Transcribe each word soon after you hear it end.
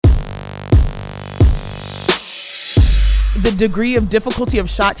the degree of difficulty of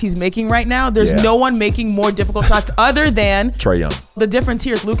shots he's making right now, there's no one making more difficult shots other than Trae Young. The difference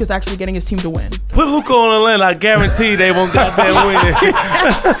here is Luke is actually getting his team to win. Put Luka on Atlanta. I guarantee they won't goddamn win.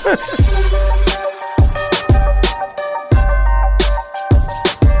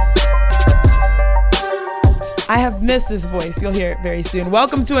 I have missed this voice. You'll hear it very soon.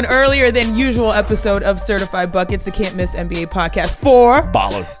 Welcome to an earlier than usual episode of Certified Buckets, the Can't Miss NBA podcast for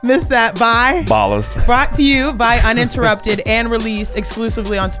Ballers. Missed that by Ballers. Brought to you by Uninterrupted and released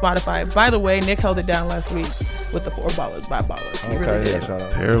exclusively on Spotify. By the way, Nick held it down last week with the 4 Ballers by Ballers. He really did. Shout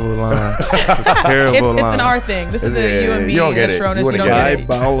out. Terrible line. Terrible line. It's an R thing. This is a you and me and Ashronis. You don't get it.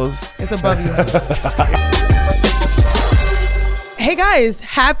 Ballers. It's above you. Hey guys,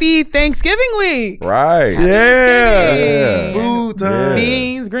 happy Thanksgiving week. Right. Yeah. Food time.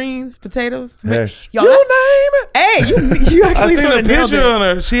 Beans, greens, potatoes. Hey. Y'all, you name it. Hey, you actually I seen sort a of nailed picture it. on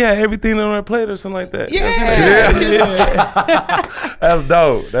her. She had everything on her plate or something like that. Yeah. That's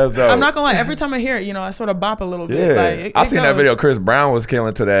dope. That's dope. I'm not gonna lie, every time I hear it, I sort of bop a little bit. Yeah. Like, I seen that video. Chris Brown was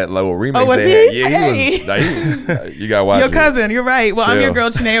killing to that little remix. Oh, was they he? had. Yeah, he was. You gotta watch Your it. cousin, you're right. Well, Chill. I'm your girl,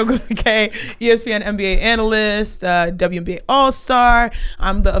 Chineo Ogumike, ESPN NBA analyst, WNBA All-Star.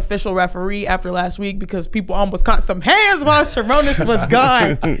 I'm the official referee after last week because people almost caught some hands while Sharonis was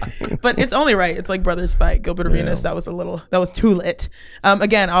gone. But it's only right. It's like brothers fight. Gilbert Arenas, that was too lit.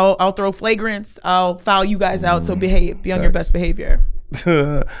 Again, I'll throw flagrants. I'll foul you guys out. So behave. Be on your best behavior.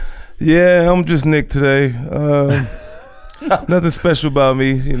 Yeah, I'm just Nick today. Nothing special about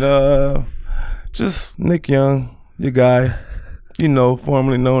me, just Nick Young, your guy,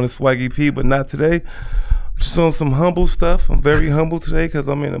 formerly known as Swaggy P, but not today. Just on some humble stuff. I'm very humble today because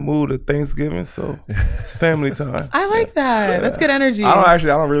I'm in the mood of Thanksgiving, so it's family time. I like that. That's good energy. I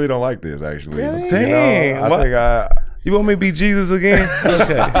don't like this actually. Really? Dang, I think you want me to be Jesus again?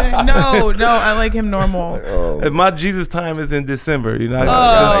 Okay. No, I like him normal. If my Jesus time is in December,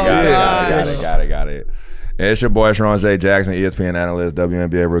 Got it. And it's your boy Sharon J. Jackson, ESPN analyst,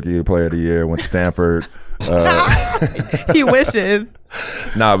 WNBA Rookie Player of the Year, went to Stanford. He wishes.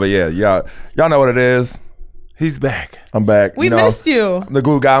 But yeah, y'all know what it is. He's back. I'm back. We missed you. The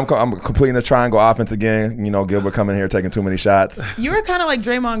glue guy. I'm completing the triangle offense again. Gilbert coming here taking too many shots. You were kind of like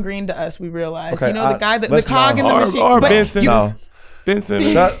Draymond Green to us, we realized. Okay, the guy, the let's cog in the Or machine. But Benson. No. Benson.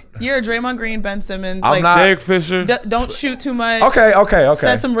 You're a Draymond Green, Ben Simmons. I'm not. Derek Fisher. Don't shoot too much. Okay.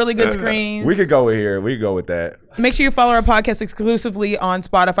 Set some really good screens. We could go with here. We could go with that. Make sure you follow our podcast exclusively on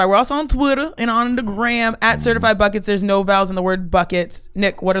Spotify. We're also on Twitter and on the gram at Certified Buckets. There's no vowels in the word buckets.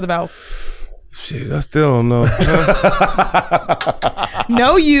 Nick, what are the vowels? Shit, I still don't know.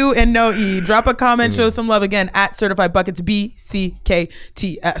 No U and no E. Drop a comment, show some love again at Certified Buckets,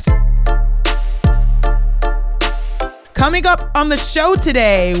 BCKTS. Coming up on the show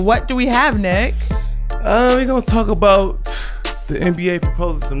today, what do we have, Nick? We're going to talk about the NBA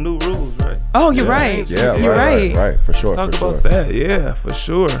proposing some new rules, right? Oh, you're right. Yeah, you're right. Right, for sure. Talk for about that, yeah, for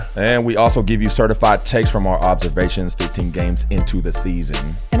sure. And we also give you certified takes from our observations 15 games into the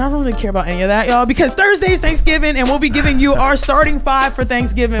season. And I don't really care about any of that, y'all, because Thursday's Thanksgiving and we'll be giving you our starting 5 for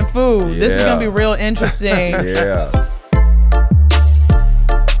Thanksgiving food. This is going to be real interesting. Yeah.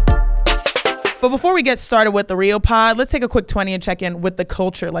 But before we get started with the real pod, let's take a quick 20 and check in with the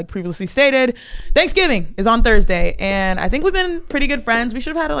culture. Like previously stated, Thanksgiving is on Thursday, and I think we've been pretty good friends. We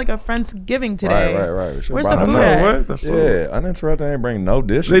should have had like a Friendsgiving today. Right. Where's the food at? Where's the food? Yeah, Uninterrupted ain't bring no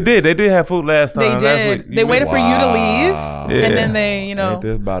dishes. They did have food last time. They did. They waited for you to leave, and then they, Ain't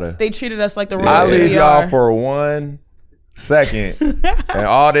this about it? they treated us like the I royalty leave we y'all are. for 1 second, and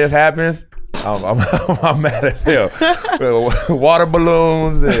all this happens. I'm mad as hell. Water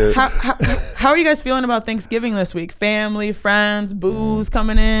balloons. And How are you guys feeling about Thanksgiving this week? Family, friends, booze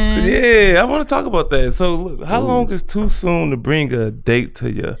coming in? Yeah, I want to talk about that. So, look, how long is too soon to bring a date to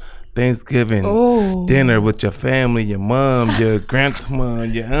your Thanksgiving dinner with your family, your mom, your grandma,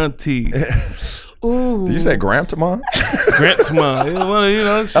 your auntie? Ooh. Did you say grandma? Grandma. That's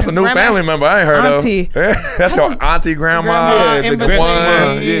a new Grandma, family member I ain't heard auntie. of. That's your auntie, grandma. Grandma, Yeah, in the between.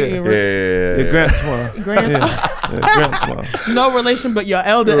 grandma, Yeah. Your grandma. Grandma. No relation, but your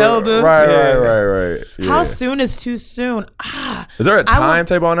elder. Right. Yeah. How soon is too soon? Is there a I will-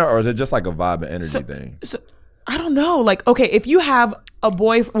 timetable on that, or is it just like a vibe and energy thing? So, I don't know. Like, okay, if you have a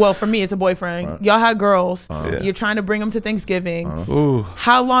boy, well, for me, it's a boyfriend. Y'all have girls. You're trying to bring them to Thanksgiving. Ooh,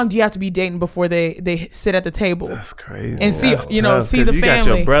 How long do you have to be dating before they sit at the table? that's crazy. And see, That's see the tough, 'cause you got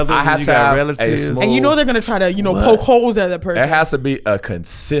family. your brothers, I have you to got have a relatives. smooth- And they're gonna try to, poke holes at that person. It has to be a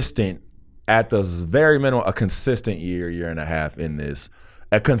consistent, at the very minimum, a consistent year and a half in this.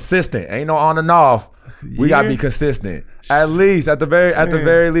 A consistent, ain't no on and off. We gotta be consistent. At least, at the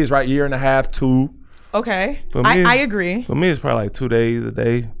very least, right? Year and a half, 2. Okay. For me, I agree. For me, it's probably like 2 days a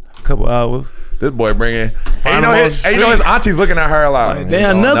day, a couple hours. This boy bringing. Find him on the And you know his auntie's looking at her like,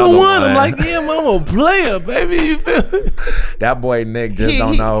 Damn, another one. I'm like, yeah, I'm a player, baby. You feel me? that boy Nick just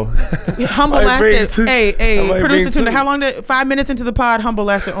don't know. Humble Might bring lasted. two. I Hey, might producer bring Tuna, two. how long did 5 minutes into the pod? Humble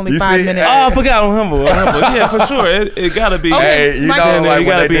lasted only You 5 see? minutes. Oh, I forgot I'm humble. Yeah, for sure. It gotta be. Okay, Hey, you my- know, And then like you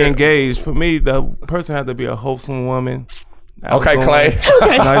when gotta they be did- engaged. For me, the person had to be a wholesome woman. Okay, outgoing, Clay.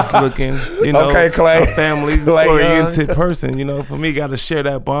 Nice looking. You know, Okay, Clay. a family Clay oriented person. You know, for me, got to share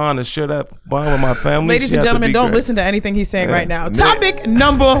that bond and share that bond with my family. Ladies She and have to gentlemen, be don't great. listen to anything he's saying right now. Nick. Topic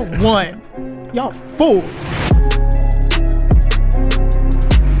number 1. Y'all fools.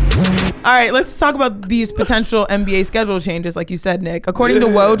 All right, let's talk about these potential NBA schedule changes, like you said, Nick. According to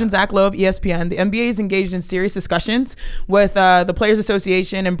Woj and Zach Lowe of ESPN, the NBA is engaged in serious discussions with the Players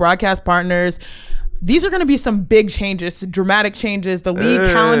Association and broadcast partners. These are going to be some big changes, dramatic changes. The league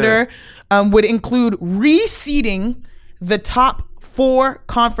calendar would include reseeding the top 4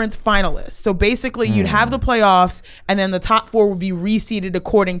 conference finalists. So basically, you'd have the playoffs, and then the top 4 would be reseeded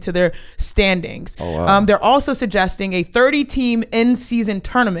according to their standings. They're also suggesting a 30-team in-season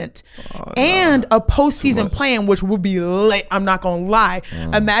tournament and a postseason play-in, which would be lit. I'm not gonna lie.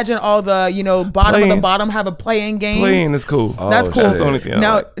 Imagine all the bottom of the Play-in. bottom have a play-in game. Playing is cool. That's cool. That's the only thing. I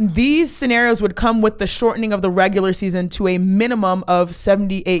Now, like. these scenarios would come with the shortening of the regular season to a minimum of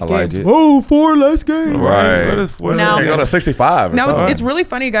 78 I like games. it. Oh, 4 less games. Right. What is for Now- You go to 65. Or Now, something. it's really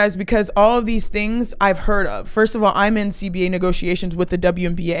funny, guys, because all of these things I've heard of. First of all, I'm in CBA negotiations with the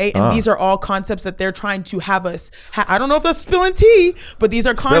WNBA, and these are all concepts that they're trying to have us. I don't know if that's spilling tea, but these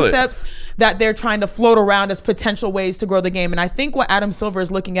are Spill it. concepts that they're trying to float around as potential ways to grow the game. And I think what Adam Silver is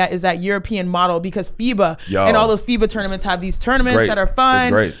looking at is that European model, because FIBA Yo. and all those FIBA tournaments have these tournaments Great. that are It's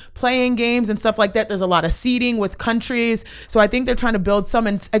fun, great. playing games and stuff like that. There's a lot of seeding with countries. So I think they're trying to build some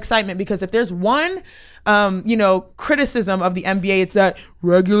excitement, because if there's one criticism of the NBA, it's that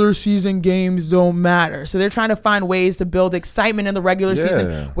regular season games don't matter. So they're trying to find ways to build excitement in the regular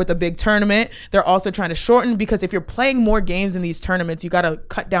season with a big tournament. They're also trying to shorten, because if you're playing more games in these tournaments, you got to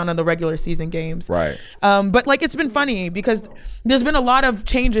cut down on the regular season games. Right. But like, it's been funny because there's been a lot of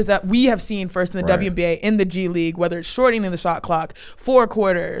changes that we have seen first in the Right. WNBA, in the G League, whether it's shortening the shot clock, 4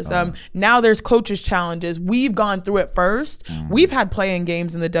 quarters. Now there's coaches challenges. We've gone through it first. We've had play-in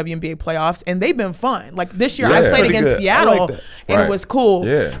games in the WNBA playoffs, and they've been fun. Like this year, I Yeah. played Pretty against good. I like Seattle, that. and Right. it was cool.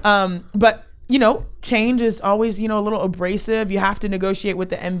 Yeah. But change is always, a little abrasive. You have to negotiate with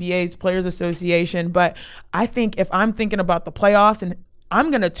the NBA's Players Association. But I think if I'm thinking about the playoffs, and I'm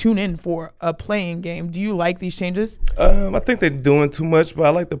going to tune in for a playing game. Do you like these changes? I think they're doing too much, but I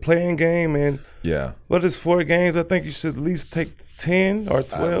like the playing game. And Yeah. what is 4 games? I think you should at least take 10 or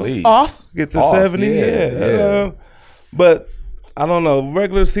 12. At least. Off? Get to Off, 70. yeah, yeah. But I don't know.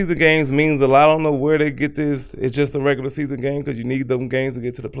 Regular season games means a lot. I don't know where they get this. It's just a regular season game because you need them games to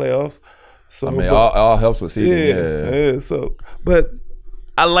get to the playoffs. So I mean, but- all helps with seeding. Yeah. So, but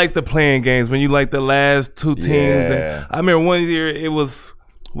I like the playing games when you like the last 2 teams. Yeah. And I remember one year it was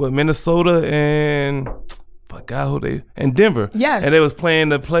Minnesota and forgot who they and Denver. Yes. And they was playing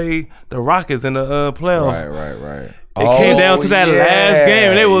to play the Rockets in the playoffs. Right. It came down to that last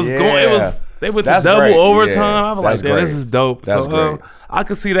game, and it was going. It was they went to That's double great. overtime. Yeah. I was like, That's "Damn, this great. is dope." That's So great. I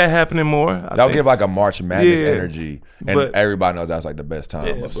could see that happening more. That'll give like a March Madness Yeah. energy, and But- everybody knows that's like the best time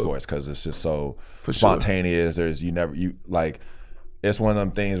Yeah, of but- sports because it's just so For sure. spontaneous. There's it's one of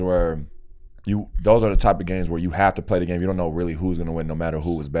them things where those are the type of games where you have to play the game. You don't know really who's gonna win, no matter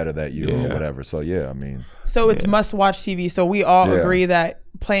who was better that year or whatever. So yeah, I mean, So it's must-watch TV. So we all Yeah. agree that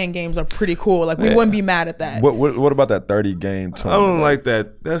playing games are pretty cool. Like, we wouldn't be mad at that. what about that 30-game I tournament? don't like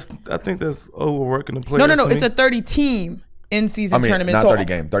that. I think that's overworking the players. No. to It's me. a 30-team in-season tournament. not So 30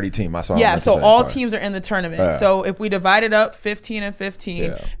 game, 30 team. I saw. yeah, so all sorry. teams are in the tournament. Yeah. So if we divide it up 15 and 15,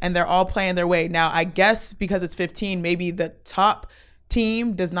 Yeah. and they're all playing their way. Now, I guess because it's 15, maybe the top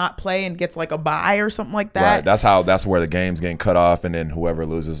team does not play and gets like a bye or something like that. Right. That's where the game's getting cut off, and then whoever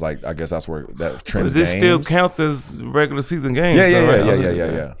loses, like I guess that's where that But trends. this still games. counts as regular season games. Yeah, though, right?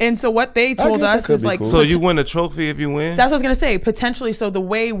 yeah. And so what they told guess that us could is be like, cool. So you win a trophy if you win. that's what I was gonna say. Potentially, so the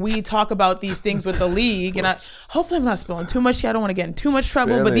way we talk about these things with the league, and hopefully I'm not spilling too much here. I don't want to get in too much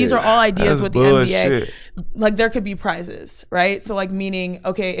trouble, Spill but these it. are all ideas That's with the bullshit. NBA. Like, there could be prizes, right? So like, meaning,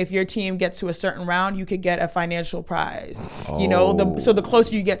 okay, if your team gets to a certain round, you could get a financial prize. So the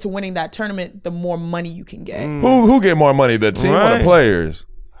closer you get to winning that tournament, the more money you can get. Who get more money, the team or Right. the players?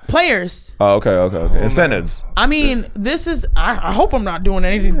 Players. Oh, okay. Incentives. I mean, this is. I hope I'm not doing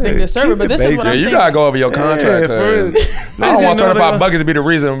anything to serve it, keep but it this is what basic. Yeah, I'm you thinking. gotta go over your contract. Yeah, for 'Cause real. I don't want You know, certified they- buckets to be the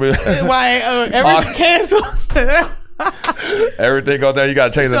reason. But Why everything canceled? Everything goes there. You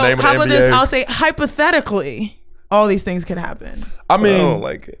got to change the So name of the how NBA. about this? I'll say hypothetically, all these things could happen. I I mean, don't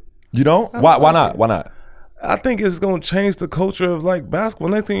like it. you don't? Why not? Why not? I think it's gonna change the culture of like basketball.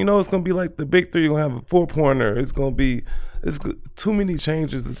 Next thing you know, it's gonna be like the big three. You're gonna have a 4-pointer. It's too many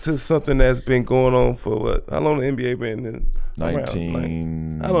changes to something that's been going on for what? How long the NBA been in?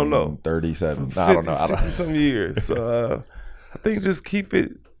 19. I don't know. 37. 50, I don't know. 60 some years. So I think just keep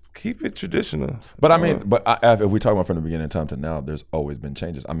it traditional. But I mean, if we talk about from the beginning of time to now, there's always been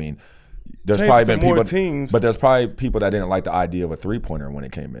changes. I mean, there's Changes probably to been more people, teams. but there's probably people that didn't like the idea of a 3-pointer when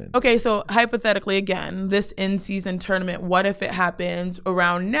it came in. Okay, so hypothetically, again, this in-season tournament, what if it happens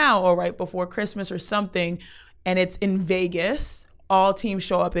around now or right before Christmas or something, and it's in Vegas? All teams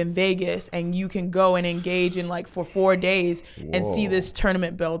show up in Vegas, and you can go and engage in like for 4 days and see this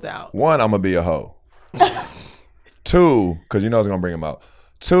tournament build out. 1, I'm gonna be a hoe. 2, because you know it's gonna bring him out.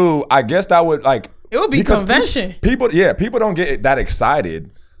 2, I guess that would like It would be because convention. People don't get that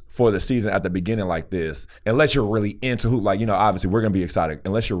excited for the season at the beginning like this unless you're really into hoop. Like, you know, obviously we're gonna be excited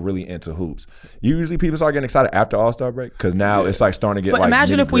unless you're really into hoops. Usually people start getting excited after All-Star break because now it's like starting to get But like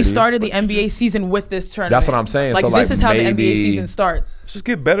imagine if we nitty-gritty. started the NBA season with this tournament. That's what I'm saying. Like, So, this like, is how the maybe- NBA season starts. Just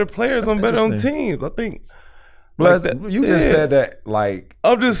get better players on better on interesting. teams. I think. Plus, Like that- you just yeah. said that like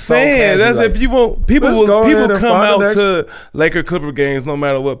I'm just so saying. casual, That's like, if you want people. let's go ahead People and come find out the next- to Laker Clipper games no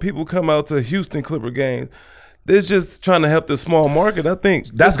matter what. People come out to Houston Clipper games. It's just trying to help the small market. I think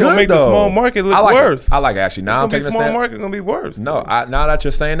that's it's gonna good, make though. the small market look I like worse. It. I like it, actually. Now I'm It's gonna taking be a small stand. market gonna be worse. No, now that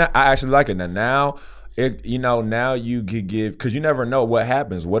you're saying that, I actually like it. Now now you could give, because you never know what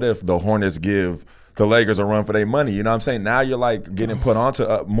happens. What if the Hornets give the Lakers a run for their money? You know what I'm saying? Now you're like getting put onto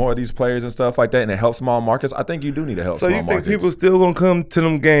more of these players and stuff like that, and it helps small markets. I think you do need to help So small you think markets. people still gonna come to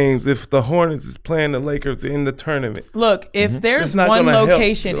them games if the Hornets is playing the Lakers in the tournament? Look, if there's It's not one gonna help,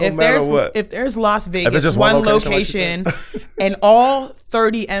 location, no if matter what. there's Las Vegas, just one one location, location, and all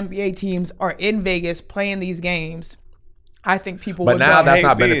 30 NBA teams are in Vegas playing these games, I think people but would now go. that's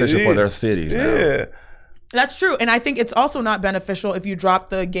not Hey, beneficial yeah. for their cities. now. Yeah. That's true. And I think it's also not beneficial if you drop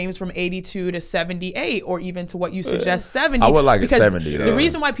the games from 82 to 78 or even to what you suggest, 70. I would like it because 70, The though.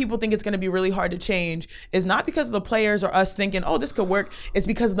 reason why people think it's going to be really hard to change is not because of the players or us thinking, oh, this could work. It's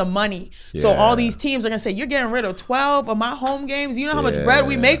because of the money. So all Yeah. these teams are going to say, you're getting rid of 12 of my home games. You know how much Yeah. bread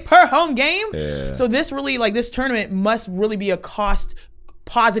we make per home game? Yeah. So this really, like, this tournament must really be a cost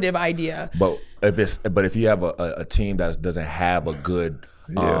positive idea. But if you have a team that doesn't have a good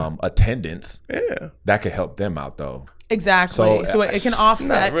attendance, Yeah. that could help them out though. Exactly. So it can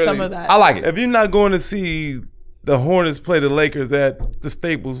offset Not really. some of that. I like it. If you're not going to see the Hornets play the Lakers at the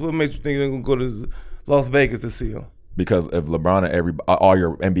Staples, what makes you think they're gonna go to Las Vegas to see them? Because if LeBron and all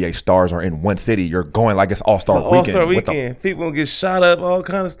your NBA stars are in one city, you're going like it's All-Star weekend. All-Star with the- weekend. People gonna get shot up, all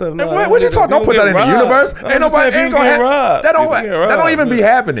kind of stuff. No, What you talking? Don't put that in the universe. Ain't nobody ain't gonna have, that don't even be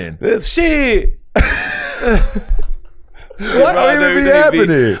happening. Shit. What don't even be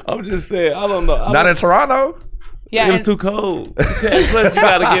happening? I'm just saying. I don't know. Not in Toronto. Yeah. It was and- too cold. Plus, you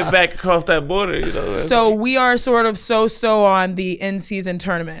got to get back across that border. You know. So we are sort of so on the in-season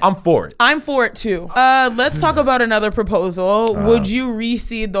tournament. I'm for it. I'm for it too. Let's talk about another proposal. Would you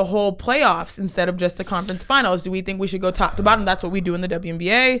reseed the whole playoffs instead of just the conference finals? Do we think we should go top to bottom? That's what we do in the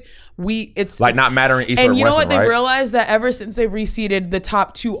WNBA. It's Like not mattering East or and you know West, what? They right? realized that ever since they've reseeded, the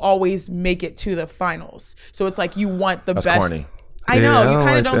top two always make it to the finals. So it's like you want the That's best. corny. I Yeah, know I you don't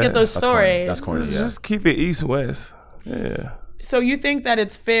kind of like don't get that. those That's corny. stories. That's corny. Yeah. Just keep it East-West. Yeah. So you think that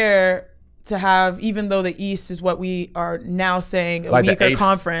it's fair to have, even though the East is what we are now saying, a Like the weaker eighth-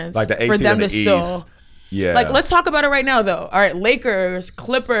 conference, like the for eighth them seed to in the still. East. Yeah. Like, let's talk about it right now, though. All right, Lakers,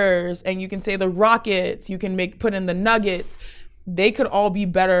 Clippers, and you can say the Rockets. You can put in the Nuggets. They could all be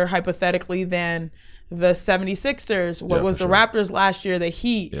better hypothetically than the 76ers. What Yeah, was for the sure. Raptors last year? The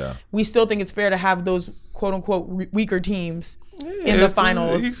Heat. Yeah. We still think it's fair to have those quote unquote weaker teams in the It's the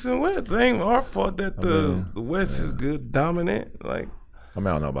finals. East and West. It ain't our fault that the West is good, dominant. Like I mean,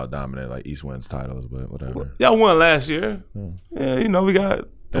 I don't know about dominant, like East wins titles, but whatever. y'all won last year. Yeah, you know we got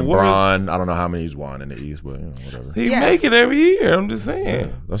the And Warriors. Bron, I don't know how many he's won in the East, but whatever. He Yeah. make it every year. I'm just saying. Yeah,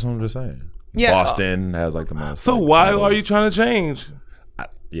 that's what I'm just saying. Yeah. Boston has like the most. So like, why titles. are you trying to change?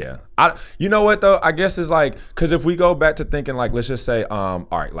 You know what though? I guess it's like, because if we go back to thinking like, let's just say, all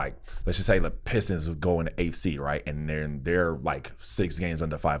right, like let's just say the Pistons go in the 8th seed, right, and they're like 6 games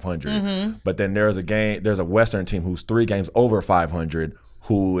under 500, but then there's a Western team who's 3 games over 500,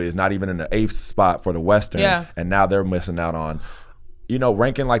 who is not even in the 8th spot for the Western, Yeah. and now they're missing out on,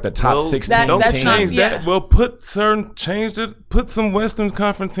 ranking like the top 16 don't that's teams. not- change yeah. that. Well, put some Western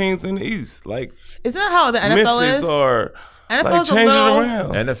Conference teams in the East, like Isn't that how the NFL Memphis is? or NFL's Like, a change little. it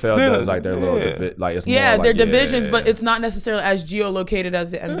around. NFL Send does it. like their little like it's more Yeah, like, they're divisions, but yeah. it's not necessarily as geolocated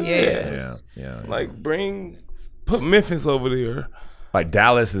as the NBA is. yeah. Like put Memphis over there. Like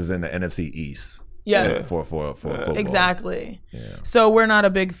Dallas is in the NFC East. Yeah. For football. Exactly. Yeah. So we're not a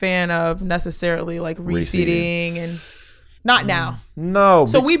big fan of necessarily like reseeding and not now. No.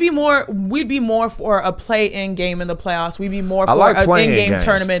 So we'd be more for a play-in game in the playoffs. We'd be more I for like an playing in-game games,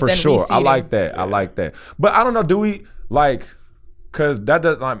 tournament for than sure. reseeding. I like that. I like that. But I don't know. Do we like? Because that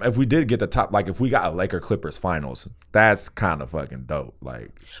does. If we did get the top, like if we got a Laker Clippers finals, that's kind of fucking dope.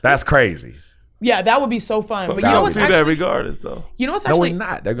 Like that's crazy. Yeah, that would be so fun. But you that know would what's see actually that regardless though. you know what's No, actually we're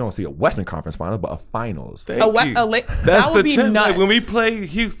not. They're gonna see a Western Conference finals, but a finals. Thank a you. that That's would be the nuts. Like, when we played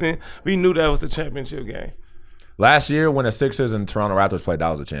Houston, we knew that was the championship game. Last year, when the Sixers and Toronto Raptors played, that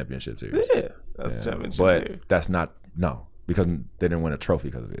was a championship series. Yeah, that's the championship But series. that's not because they didn't win a trophy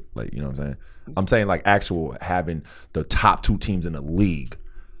because of it. Like, you know what I'm saying? I'm saying like actual having the top two teams in the league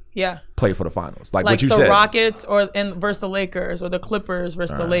yeah. play for the finals. Like Like what you the said. Rockets versus the Lakers or the Clippers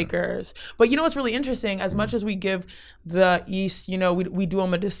versus the Lakers. But you know what's really interesting? As much as we give the East, you know, we do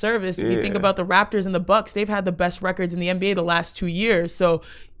them a disservice. If you think about the Raptors and the Bucks, they've had the best records in the NBA the last 2 years. So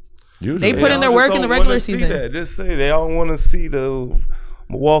Usually. They put in their work in the regular season. Just say they all want to see the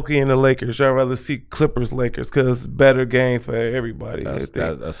Milwaukee and the Lakers. I'd rather see Clippers Lakers because better game for everybody.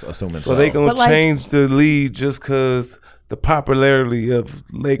 That's assuming So they gonna But, like- change the lead just because the popularity of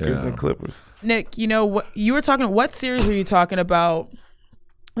Lakers and Clippers. Nick, you know what you were talking? What series were you talking about?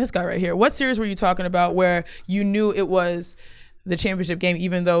 This guy right here. What series were you talking about where you knew it was the championship game,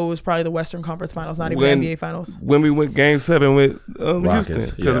 even though it was probably the Western Conference Finals, not even the NBA Finals? When we went Game 7 with Rockets,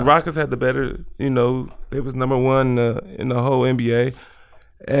 Houston, because the Rockets had the better. You know, they was number one in the whole NBA,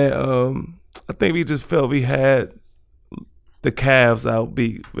 and I think we just felt we had the Cavs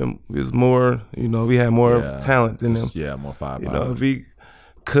outbeat. It was more, you know, we had more talent than them. Yeah, more firepower. You know, if we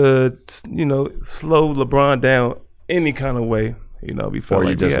could, you know, slow LeBron down any kind of way, you know, we felt or you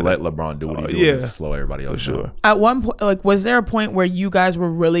like just let LeBron do what he do and slow everybody else for sure. down. At one point, like, was there a point where you guys were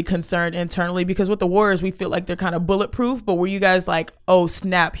really concerned internally? Because with the Warriors, we feel like they're kind of bulletproof, but were you guys like, oh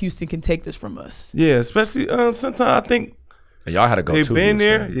snap, Houston can take this from us? Yeah, especially sometimes I think And y'all had to go they've to been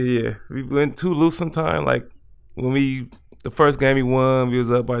Houston. there. Yeah. We went too loose sometime. Like when the first game we won, we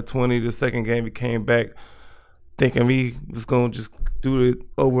was up by 20. The second game we came back thinking we was gonna just do it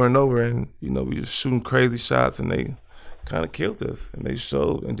over and over, and you know we just shooting crazy shots, and they kind of killed us, and they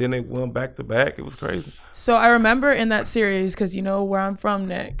showed, and then they won back to back. It was crazy. So I remember in that series, because you know where I'm from,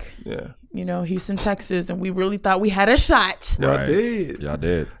 Nick. Yeah, You know, Houston, Texas, and we really thought we had a shot. y'all Right. did. Y'all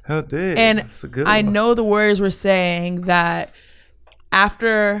did. Y'all did. And It's a good I one. know the Warriors were saying that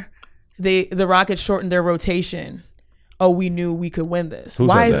after the Rockets shortened their rotation, we knew we could win this. Who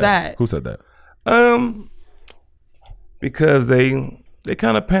Why said is that? Who said that? Because they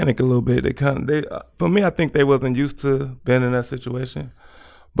kind of panic a little bit. For me, I think they wasn't used to being in that situation.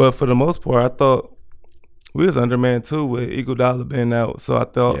 But for the most part, I thought we was undermanned too with Iguodala being out. So I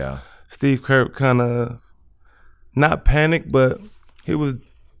thought Steve Kerr kind of not panicked, but he was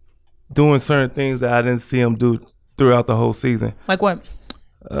doing certain things that I didn't see him do throughout the whole season. Like what?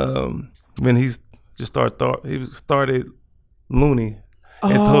 When he just started Looney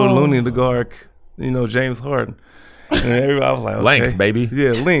and told Looney to guard, you know, James Harden. And everybody was like, okay. Length, baby.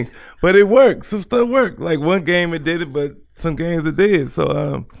 Yeah, length. But it worked. Some stuff worked. Like one game it did it, but some games it did.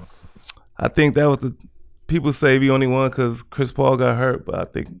 So I think that was people say we only won because Chris Paul got hurt, but I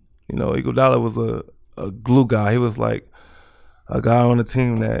think, you know, Iguodala was a glue guy. He was like a guy on the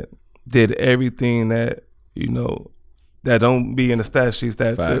team that did everything that, you know, that don't be in the stat sheets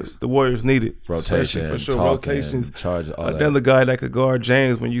that the Warriors needed. Rotation, for sure. talking, Rotations. charge, all Another that. guy that could guard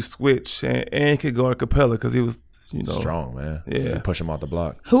James when you switch and could guard Capella because he was, you know, Strong, man. Yeah. You push him off the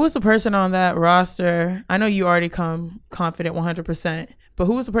block. Who was the person on that roster? I know you already come confident 100%, but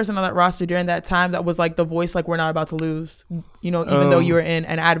who was the person on that roster during that time that was like the voice, like we're not about to lose, you know, even though you were in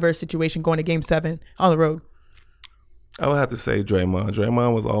an adverse situation going to Game 7 on the road? I would have to say Draymond.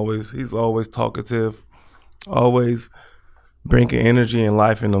 Draymond he's always talkative, always bringing energy and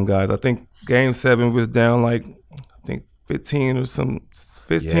life in them guys. I think Game 7 was down like, I think 15 or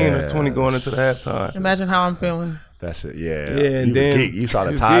 20 going into the halftime. Imagine how I'm feeling. That shit, yeah. Yeah, and then you saw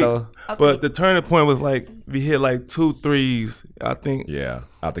the he was title. geeked. But the turning point was like we hit like 2 threes, I think. Yeah,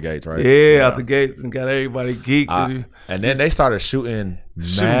 out the gates, right? Yeah, out the gates and got everybody geeked. And then they started shooting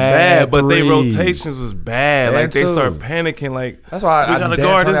Bad, but their threes. rotations was bad. That like they too. start panicking. Like That's why we I gotta Dan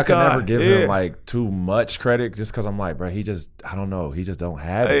guard Tony, this I could guy. never give Yeah. him like too much credit just because I'm like, bro, he just don't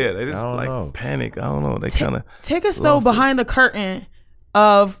have it. Yeah, they just I don't like know. panic. I don't know. They kind of Take us though behind the curtain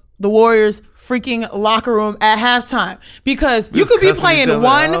of the Warriors freaking locker room at halftime, because you just could be cussing each playing other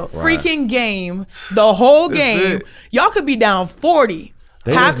one out. freaking game, the whole That's game. it. Y'all could be down 40.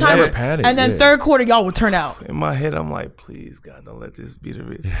 They just Halftime, never panic, and then yeah. third quarter, y'all would turn out. In my head, I'm like, please, God, don't let this be the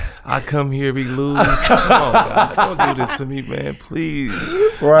real. I come here, we lose. Come on, God, don't do this to me, man, please.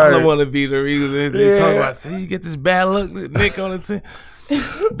 Right. I don't want to be the reason. They talk about, see, you get this bad luck, Nick on the team.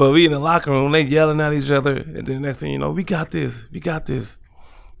 But we in the locker room, they yelling at each other, and then the next thing you know, we got this.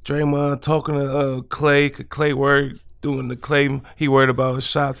 Draymond talking to Clay. Clay doing the Clay. He worried about his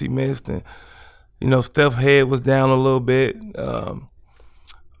shots he missed, and Steph's head was down a little bit.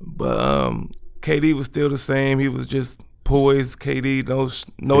 But KD was still the same. He was just poised. KD,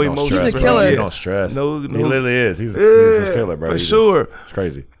 no emotions. He's a killer. He don't stress. No, he literally is. He's a killer, bro. For sure. It's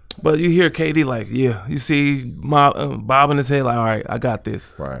crazy. But you hear KD like, yeah. You see bobbing his head like, all right, I got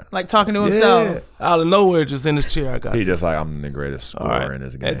this. Right. Like talking to himself. Yeah. Out of nowhere, just in his chair, I got He this. just like, I'm the greatest All scorer right. in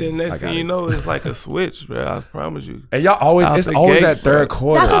this game. And then next thing you know, it's like a switch, bro. I promise you. And y'all always, Out it's the always gate, that third bro.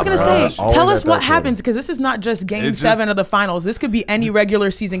 quarter. That's what I was bro. gonna say. Always Tell that us third what quarter. happens, because this is not just Game It 7 just- of the finals. This could be any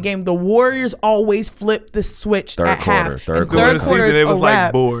regular season game. The Warriors always flip the switch Third at quarter, half. third And quarter. During the season, it's it was a like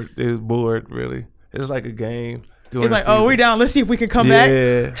wrap. bored. It was bored, really. It was like a game. during It's the like, oh, season. we down. Let's see if we can come back.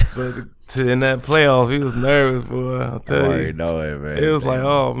 Yeah, but in that playoff, he was nervous, boy. I'll I tell already you. know it, man. It was like,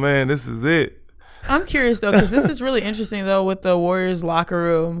 oh man, this is it. I'm curious though, because this is really interesting though with the Warriors locker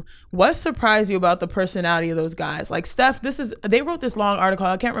room. What surprised you about the personality of those guys? Like Steph, they wrote this long article.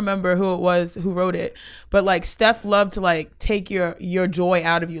 I can't remember who it was who wrote it, but like Steph loved to like take your joy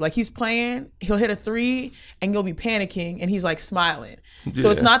out of you. Like he's playing, he'll hit a three and you'll be panicking and he's like smiling.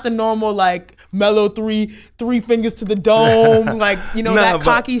 So it's Yeah. not the normal like mellow three fingers to the dome, like Nah, that but-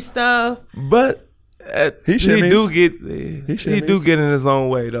 cocky stuff. But He he shimmies. do get He he shimmies. do get in his own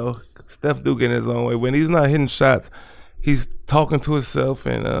way though. Steph do get in his own way. When he's not hitting shots, he's talking to himself.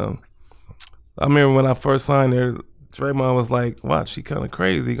 And I remember when I first signed there, Draymond was like, "Watch, he kind of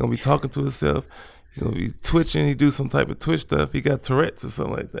crazy. He gonna be talking to himself. He gonna be twitching. He do some type of twitch stuff. He got Tourette's or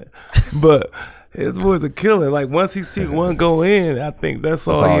something like that." But his boy's a killer. Like once he see one go in, I think that's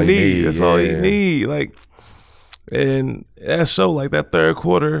all he need. That's all he yeah. need. Like, and that show, like that third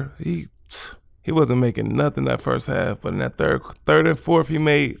quarter, he wasn't making nothing that first half, but in that third and fourth,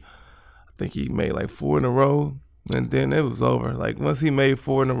 I think he made like 4 in a row, and then it was over. Like once he made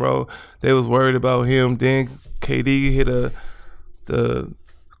 4 in a row, they was worried about him. Then KD hit the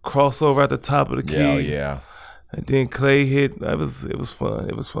crossover at the top of the key. Yeah, yeah. And then Clay hit. It was fun.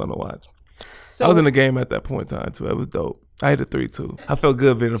 It was fun to watch. So I was in the game at that point in time too. It was dope. I hit a 3 too. I felt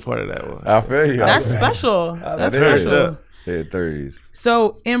good being a part of that one. I feel you. that's special. That's turned special. up. Hit threes.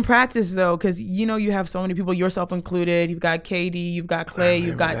 So in practice though, because you have so many people, yourself included, you've got KD, you've got Clay,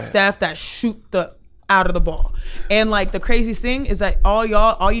 you've got Steph that shoot the out of the ball. And like the craziest thing is that all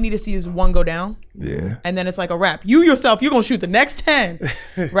you need to see is one go down. Yeah. And then it's like a wrap. You yourself, you're gonna shoot the next 10.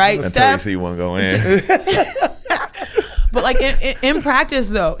 Right? Until you Steph. see one go in. But like in practice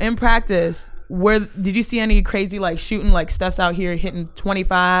though, where did you see any crazy like shooting, like Steph's out here hitting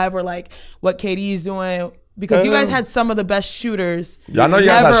 25 or like what KD's doing? Because you guys had some of the best shooters. Y'all know you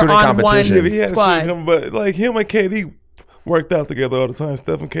guys had ever shooting on competitions. one Yeah, he had to squad. shoot him, but like him and KD worked out together all the time.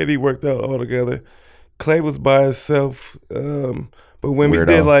 Steph and KD worked out all together. Clay was by himself. But when we Weirdo.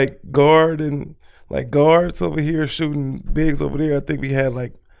 did like guard and like guards over here shooting bigs over there, I think we had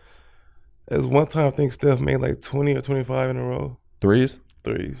like, as one time I think Steph made like 20 or 25 in a row. Threes?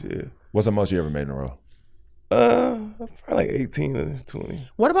 Threes, yeah. What's the most you ever made in a row? Probably like 18 or 20.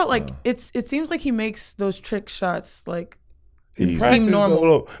 What about like it seems like he makes those trick shots like Easy. Practice, normal.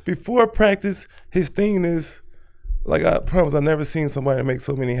 no. Before practice, his thing is, like I promise, I've never seen somebody make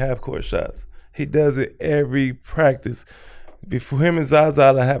so many half court shots. He does it every practice. Before him and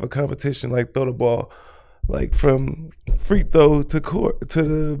Zaza to have a competition, like throw the ball, like from free throw to court to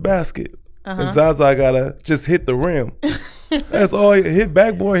the basket, and Zaza gotta just hit the rim. That's all. Hit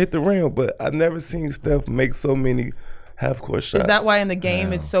backboard, hit the rim. But I never seen Steph make so many half court shots. is that why in the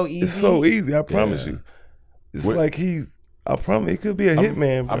game it's so easy? It's so easy. I promise you. It's What- like I promise he could be a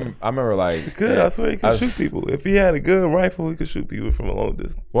hitman. Bro. I remember like. Good. I swear he could I was- shoot people. If he had a good rifle, he could shoot people from a long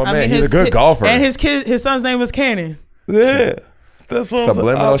distance. Well, I man, mean, he's a good golfer. And his son's name was Cannon. Yeah. That's what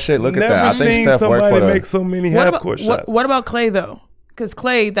Subliminal I'm saying. shit. Look at Never that. I think seen Steph worked somebody for the- make so many What half about court shots. what about Clay though? Because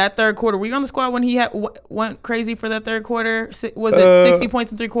Clay, that third quarter, were you on the squad when he went crazy for that third quarter? Was it 60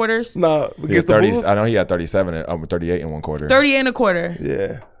 points in 3 quarters? Nah, He had against the 30, Bulls. I know he had 37 and 38 in one quarter. 38 and a quarter.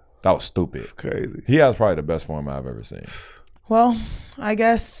 Yeah, That was stupid. crazy. He has probably the best form I've ever seen. Well, I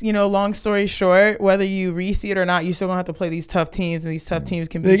guess, long story short, whether you re-see it or not, you still gonna have to play these tough teams, and these tough teams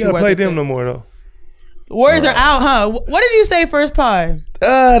can You beat you. gotta play whether them it's- no more though. The Warriors are out, huh? What did you say first pod?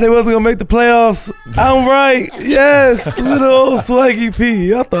 They wasn't gonna make the playoffs. I'm right. Yes, little old Swaggy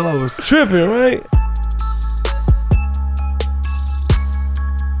P. I thought I was tripping, right?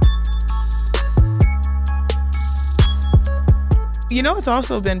 You know, it's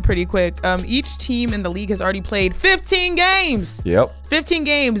also been pretty quick. Each team in the league has already played 15 games. Yep. 15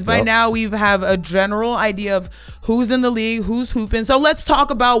 games. By Yep. now, we have a general idea of who's in the league, who's hooping. So let's talk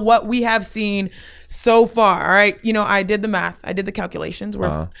about what we have seen so far. All right. You know, I did the math. I did the calculations.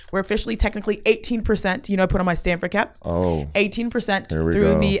 We're officially technically 18%. You know, I put on my Stanford cap. Oh. 18% Here we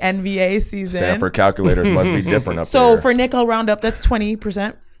through go. the NBA season. Stanford calculators must be different up So there. for Nick, I'll round up. That's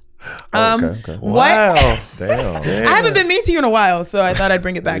 20%. Okay. What? Wow. Damn. I haven't been mean to you in a while, so I thought I'd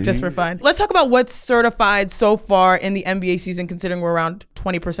bring it back just for fun. Let's talk about what's certified so far in the NBA season, considering we're around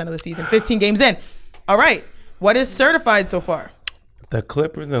 20% of the season, 15 games in. All right. What is certified so far? The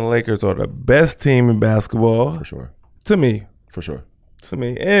Clippers and Lakers are the best team in basketball. For sure. To me. For sure. To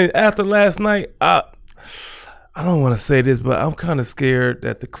me. And after last night, I don't want to say this, but I'm kind of scared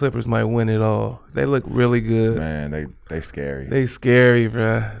that the Clippers might win it all. They look really good. Man, they scary. They scary,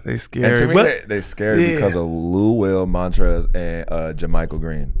 bruh. They scary. And to me, but they scary yeah. because of Lou Will, Montrez, and JaMychal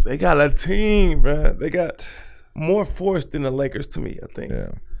Green. they got a team, bruh. They got more force than the Lakers to me, I think. Yeah.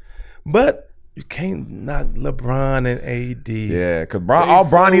 But you can't knock LeBron and AD. Yeah, because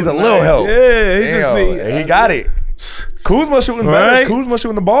Bron needs a little help. Yeah, he Damn, just need. and he got it. Kuzma shooting better. Right? Kuzma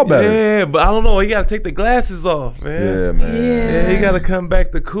shooting the ball better. Yeah, but I don't know. He got to take the glasses off, man. Yeah, man. Yeah, he got to come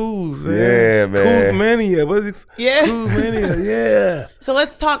back to Kuz, man. Yeah, man. Kuzmania. What's it? Yeah. Kuzmania, yeah. So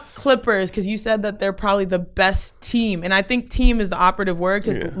let's talk Clippers, because you said that they're probably the best team. And I think team is the operative word,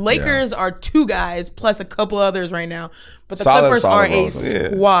 because Lakers are two guys plus a couple others right now. But the Clippers are a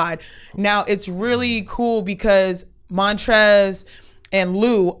squad. Now, it's really cool because Montrez and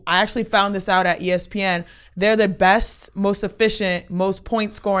Lou, I actually found this out at ESPN. They're the best, most efficient, most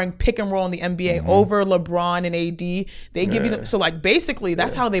point scoring pick and roll in the NBA over LeBron and AD. They give you the, so like basically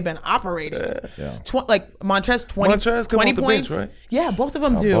that's how they've been operating. Yeah. Like Montrez 20 Montrez come 20 off the points. bench, right? Yeah, both of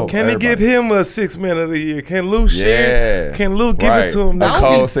them do. both. Can they give him a 6 man of the year? Can Lou share? Yeah. Can Lou give it to him? That A would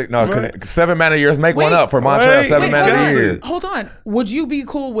be- cold six, no, because Right. 7 man of the years make one Wait. up for Montrez. Right. 7 Wait, man hold of the on. year. Hold on. Would you be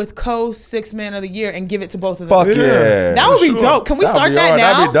cool with Co 6 man of the year and give it to both of them? Fuck yeah. That would be sure. dope. Can we That'd start be that hard.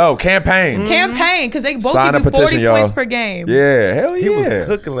 now? That'd be dope. Campaign. Campaign, because they both Sign give a you 40 petition, points y'all. per game. Yeah, hell He yeah. was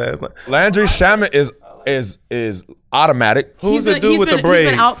cooking last night. Landry Shamet is automatic. Who's the dude with the He's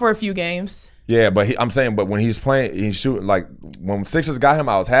braids? been out for a few games. Yeah, but I'm saying, but when he's playing, he's shooting like when Sixers got him,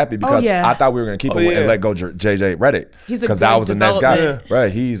 I was happy because yeah. I thought we were gonna keep him yeah. and let go JJ Redick. He's a because that good was the next guy. development.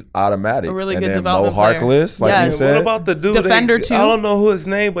 Right, he's automatic. A really and good then development Mo Harkless, like player. you Yes. said. What about the dude? Defender, too? I don't know who his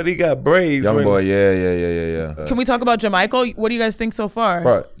name, but he got braids. Young right boy? Yeah. Can we talk about JaMychal? What do you guys think so far?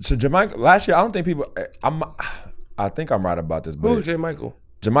 Bro, so JaMychal last year, I don't think people. I think I'm right about this, Who's but J. Michael?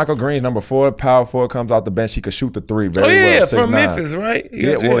 JaMychal Green's number 4, power forward, comes off the bench. He could shoot the 3 very Oh yeah, well. from 6'9". Memphis, right?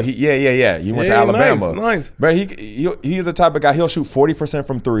 Yeah, well, he went to Yeah, Alabama. nice. But he is the type of guy. He'll shoot 40%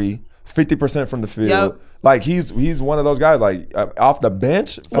 from 3, 50% from the field. Yep. Like he's one of those guys. Like off the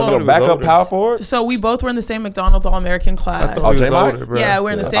bench, from thought he the was backup older. power forward. So we both were in the same McDonald's All-American class. thought he was J-Mike? older, bro. Yeah, we're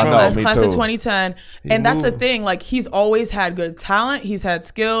in the Yeah. same I know, class me of too. 2010. And that's the moved. thing. Like, he's always had good talent. He's had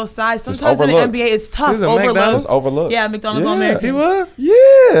skill, size. Sometimes in the overlooked. NBA, it's tough. He's a Overlooked. McDonald's? Just overlooked. Yeah, McDonald's Yeah. All-American. He was.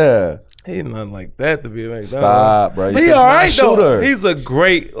 Yeah. He's not like that to be a McDonald's. Stop, bro. But he all right though. He's a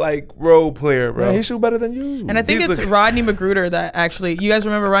great like role player, bro. Man, he shoot better than you. And I think He's it's a- Rodney Magruder that actually, you guys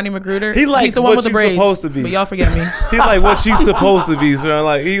remember Rodney Magruder? He like He's the one what with the you braids. supposed to be. But y'all forget me. He's like what you supposed to be, son.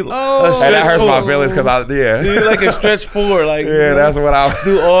 Like he. Oh. a Hey, stretch that hurts my four. feelings because He's like a stretch forward. Like yeah, that's what I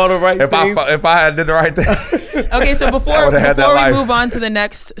do all the right if things. I had did the right thing. Okay, so before would've had that we life. move on to the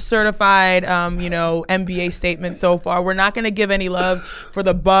next certified, NBA statement so far, we're not going to give any love for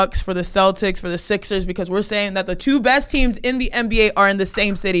the Bucks, for the Celtics, for the Sixers, because we're saying that the two best teams in the NBA are in the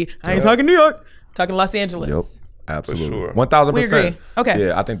same city. I ain't talking New York, I'm talking Los Angeles. Yep. Absolutely. sure. 1000%. We agree. Okay.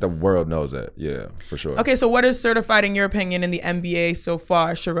 Yeah, I think the world knows that. Yeah, for sure. Okay, so what is certified in your opinion in the NBA so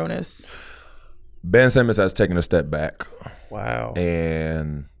far, Sharonis? Ben Simmons has taken a step back. Wow.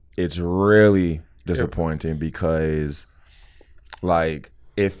 And it's really disappointing because like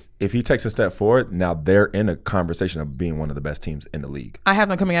if he takes a step forward, now they're in a conversation of being one of the best teams in the league. I have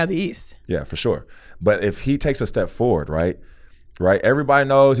them coming out of the East. Yeah, for sure. But if he takes a step forward, right? Everybody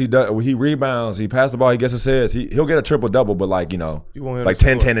knows he does. He rebounds. He passes the ball. He gets assists. He'll get a triple double. But like won't hear like the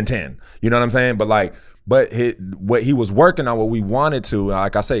 10, score. 10, and 10. You know what I'm saying? But what he was working on, what we wanted to,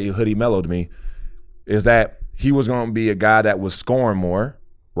 like I say, Hoodie mellowed me, is that he was going to be a guy that was scoring more,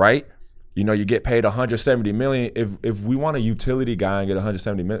 right? You know, you get paid $170 million. If we want a utility guy and get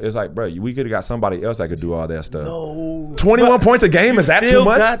 $170 million, it's like, bro, we could have got somebody else that could do all that stuff. No, 21 points a game, is that too still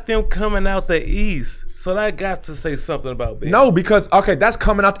much? got them coming out the East, so that got to say something about Ben. No, because okay, that's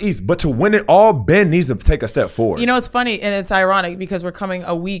coming out the East, but to win it all, Ben needs to take a step forward. You know, it's funny and it's ironic because we're coming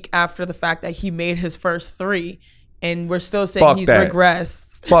a week after the fact that he made his first 3, and we're still saying Fuck he's that. regressed.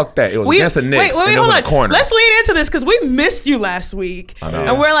 Fuck that. It was against the Knicks. Wait, and it hold was on. in the corner. Let's lean into this because we missed you last week,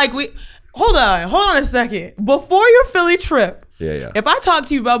 and we're like, hold on a second. Before your Philly trip, Yeah. if I talk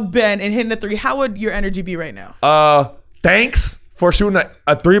to you about Ben and hitting the 3, how would your energy be right now? Thanks for shooting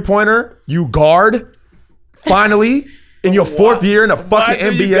a 3-pointer, you guard. Finally, in your 4th year in the fucking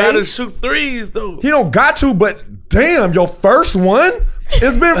NBA. You gotta shoot threes though. He don't got to, but damn, your first one?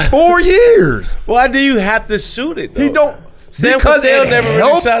 It's been 4 years. Why do you have to shoot it though? He don't. Sam because Cassell it never really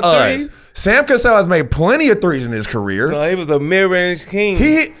helps shot us. threes. Sam Cassell has made plenty of threes in his career. No, he was a mid-range king.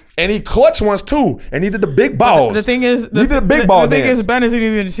 He clutched ones too, and he did the big balls. The thing is, he did the big ball the thing dance. is, Ben isn't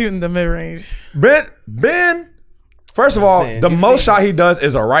even shooting the mid range. Ben, first of all, saying, the you most see- shot he does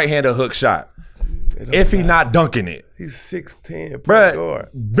is a right-handed hook shot. If he not dunking it. He's 6'10", point Bruh, guard.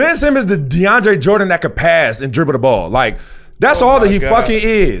 Ben Simmons the DeAndre Jordan that could pass and dribble the ball. Like, that's all that my he God. fucking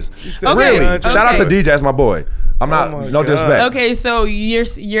is. said Okay, Really. DeAndre Shout out to okay. DJ, that's my boy. I'm not, my no God. disrespect. Okay, so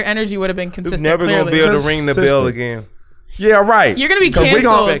your energy would have been He's consistent. never gonna clearly. be able to ring the bell again. Yeah, right. You're gonna be 'Cause we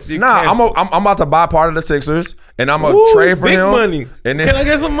gon- canceled. Nah, Canceled. I'm about to buy part of the Sixers, and I'm gonna Ooh, trade for big him. money. And then, Can I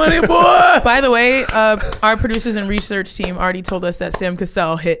get some money, boy? By the way, our producers and research team already told us that Sam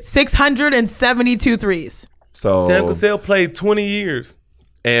Cassell hit 672 threes. so Sam Cassell played 20 years.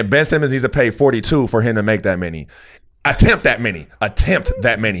 and Ben Simmons needs to pay 42 for him to make that many. Attempt that many.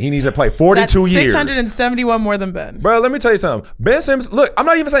 He needs to play 42 That's years. 671 more than Ben. Bro, let me tell you something. Ben Simmons, look, I'm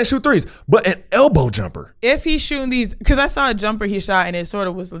not even saying shoot threes, but an elbow jumper. If he's shooting these, because I saw a jumper he shot and it sort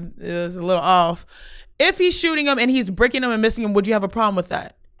of was a little off. If he's shooting them and he's bricking them and missing them, would you have a problem with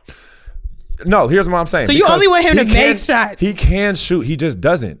that? No, here's what I'm saying. So you Because only want him he to make can- shots. He can shoot. He just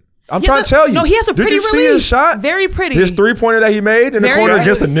doesn't. I'm Yeah, trying but- to tell you. no, he has a pretty Did you see release. his shot? Very pretty. His 3-pointer that he made in the Very corner pretty.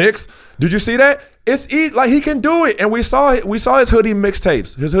 against the Knicks. Did you see that? It's like he can do it, and we saw his hoodie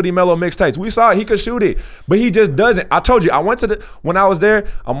mixtapes, his hoodie mellow mixtapes. We saw it. He could shoot it, but he just doesn't. I told you, when I was there,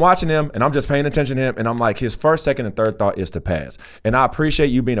 I'm watching him, and I'm just paying attention to him, and I'm like, his first, second, and third thought is to pass. And I appreciate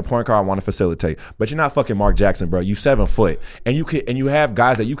you being a point guard. I want to facilitate, but you're not fucking Mark Jackson, bro. You 7 foot, and you have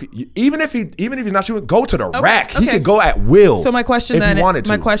guys that even if he's not shooting, go to the rack. He okay. could go at will. So my question if then, he wanted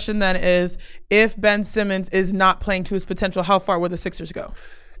to. my question then is, if Ben Simmons is not playing to his potential, how far would the Sixers go?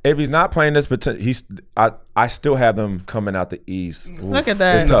 If he's not playing this, I still have them coming out the East. Look at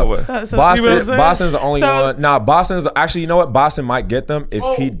that. It's tough. No way. So- you know what I'm saying? Boston's the only So- one. Nah, Boston's actually. You know what? Boston might get them if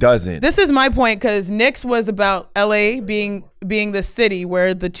he doesn't. This is my point because Knicks was about LA being the city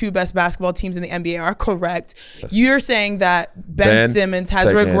where the 2 best basketball teams in the NBA are. Correct. You're saying that Ben Simmons has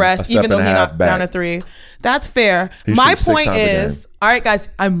taking a regressed step even though and he a half knocked down a back. 3. That's fair. He My shoots 6 point times a is, all right, guys,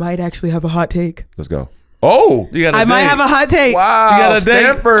 I might actually have a hot take. Let's go. Oh, You got a I might date. have a hot take. wow! You got a date?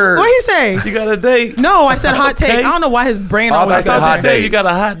 Stanford. What he say? You got a date. No, I said hot take. Okay. I don't know why his brain Oh, always that's a goes hot there. date. You got a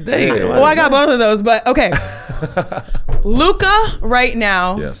hot date. Yeah. Well, I got both of those, but okay. Luka right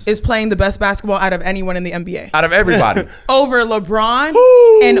now Yes. is playing the best basketball out of anyone in the NBA. Out of everybody, Over LeBron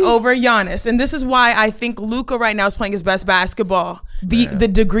and over Giannis. And this is why I think Luka right now is playing his best basketball. The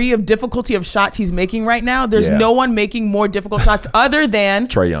degree of difficulty of shots he's making right now, there's Yeah. no one making more difficult shots other than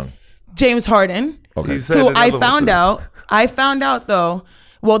Trae Young. James Harden, Okay. He said who another I one, found too. out. I found out though,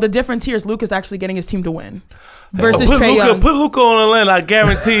 well, the difference here is Luka's actually getting his team to win versus Put Trae Young. Luka on Atlanta. I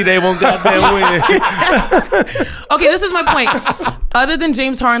guarantee they won't goddamn win. Okay, this is my point. Other than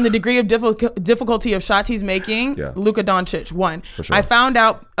James Harden, the degree of difficulty of shots he's making, Yeah. Luka Doncic won. sure. I found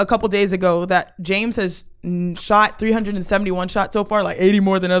out a couple days ago that James has shot 371 shots so far, like 80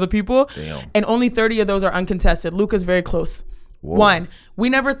 more than other people. Damn. And only 30 of those are uncontested. Luka's very close. One, we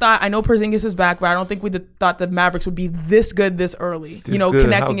never thought, I know Porzingis is back, but I don't think we thought the Mavericks would be this good this early. It's good.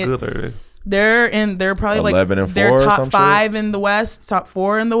 Connecting How it. good are they? They're probably 11 and like they're 4 or top some shit? 5 in the West, top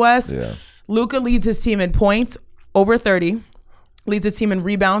 4 in the West. Yeah. Luka leads his team in points over 30, leads his team in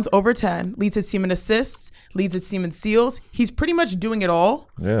rebounds over 10, leads his team in assists, leads his team in steals. He's pretty much doing it all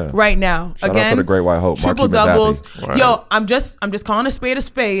right now. Shout out to the Great White Hope. Triple Mark Cuban's doubles. happy. Right. Yo, I'm just calling a spade a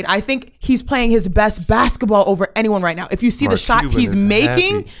spade. I think he's playing his best basketball over anyone right now. If you see Mark the shots Cuban he's is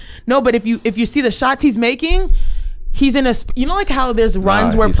making, happy. no, but if you see the shots he's making, he's in a like how there's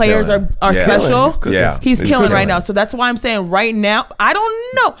runs where he's players killing. are Yeah. special. He's cooking. Yeah. He's killing killing. right now. So that's why I'm saying right now, I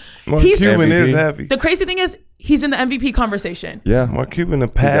don't know. Mark He's Cuban MVP. is happy. the crazy thing is he's in the MVP conversation. Yeah. Mark Cuban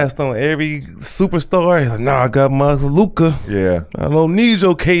have passed on every superstar. He's like, nah, I got my Luka. Yeah. I don't need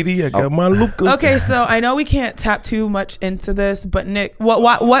your KD. I got my Luka. Okay, so I know we can't tap too much into this, but Nick,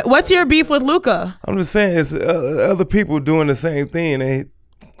 what's your beef with Luka? I'm just saying, it's other people doing the same thing.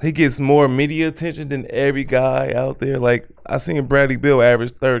 He gets more media attention than every guy out there. Like, I seen Bradley Beal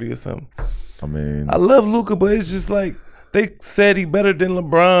average 30 or something. I mean, I love Luka, but it's just like, they said he better than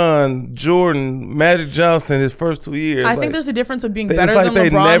LeBron, Jordan, Magic Johnson his first 2 years. I think there's a difference of being it's better than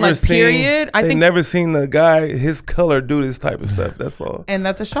LeBron, like period. I think never seen a guy his color do this type of stuff. That's all. and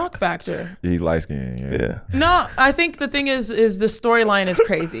that's a shock factor. he's light skinned. Yeah. No, I think the thing is the storyline is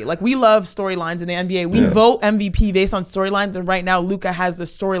crazy. Like we love storylines in the NBA. We vote MVP based on storylines, and right now Luka has the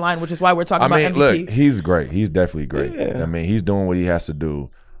storyline, which is why we're talking I mean, about MVP. look, he's great. He's definitely great. Yeah. I mean, he's doing what he has to do.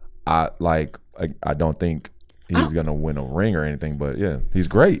 I don't think he's gonna win a ring or anything, but yeah, he's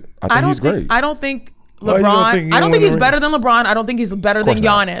great. I think he's great. I don't think Why you don't LeBron. think he I don't won think the he's ring? better than LeBron. I don't think he's better than course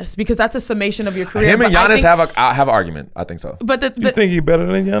not. Giannis because that's a summation of your career. Him and But I Giannis think- have an argument. I think so. But You think he better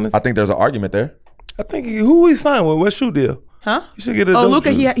than Giannis? I think there's an argument there. I think who he signed with? What shoe deal? huh? You should get a Oh, dope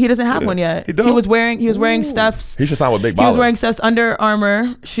Luka, shoe. he doesn't have Yeah. one yet. He don't? He was wearing Steph's. He should sign with Big He was Baller. wearing Steph's Under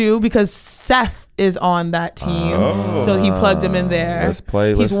Armour shoe because Seth is on that team, so he plugged him in there. Let's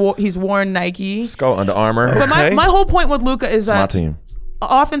play. He's worn Nike. Let's go Under Armour. But Okay. my whole point with Luka is My that team.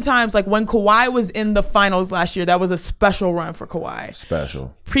 oftentimes, like when Kawhi was in the finals last year, that was a special run for Kawhi.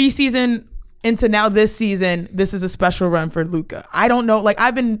 Special. Preseason into now this season, this is a special run for Luka. I don't know. Like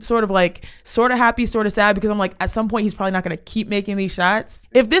I've been sort of happy, sort of sad because I'm like, at some point he's probably not going to keep making these shots.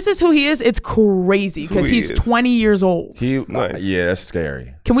 If this is who he is, it's crazy because he he's is. 20 years old. Nice. Yeah, that's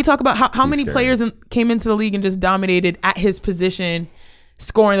scary. Can we talk about how many scary. players came into the league and just dominated at his position,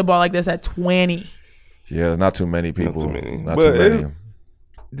 scoring the ball like this at 20? Yeah, not too many people. too many. Not But too many.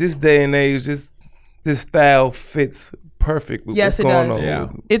 This day and age, this style fits perfect with Yes, what's it going does. on. Yeah,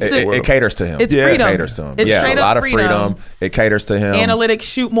 It's it caters to him. It's Yeah. freedom. It caters to him. It's yeah, straight a up lot of freedom. It caters to him. Analytics,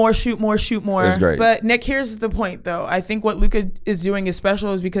 shoot more. It's great. But Nick, here's the point though. I think what Luka is doing is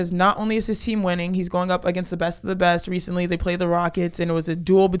special is because not only is his team winning, he's going up against the best of the best. Recently they played the Rockets and it was a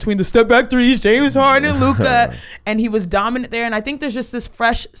duel between the step back threes, James Harden and Luka, and he was dominant there. And I think there's just this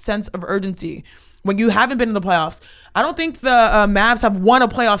fresh sense of urgency when you haven't been in the playoffs. I don't think the Mavs have won a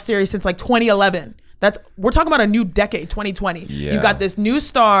playoff series since like 2011. We're talking about a new decade, 2020. Yeah. You've got this new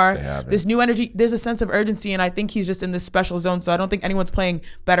star, They haven't. this new energy. There's a sense of urgency, and I think he's just in this special zone. So I don't think anyone's playing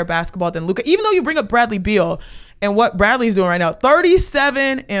better basketball than Luka. Even though you bring up Bradley Beal and what Bradley's doing right now,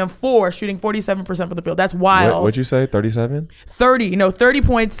 37-4, shooting 47% from the field. That's wild. What'd you say? 37? 30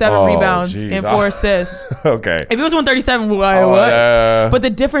 points, 7 Oh, rebounds, geez. and 4 assists. Okay. If it was 137, what? yeah. But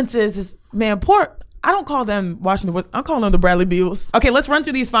the difference is man, I don't call them Washington Wizards. I'm calling them the Bradley Beals. Okay, let's run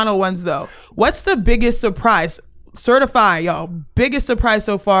through these final ones though. What's the biggest surprise? Certify, y'all. Biggest surprise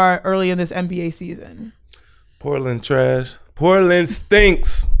so far early in this NBA season. Portland trash. Portland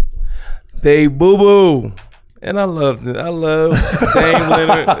stinks. They boo boo. And I love it. I love Dame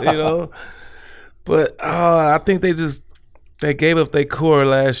Leonard, But I think they gave up their core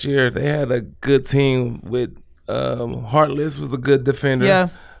last year. They had a good team with Hartless was a good defender. Yeah.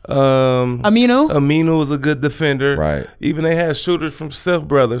 Aminu was a good defender. Right. Even they had shooters from Steph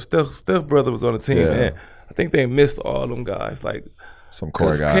brothers. Steph brother was on the team. Yeah. And I think they missed all them guys. Like Some core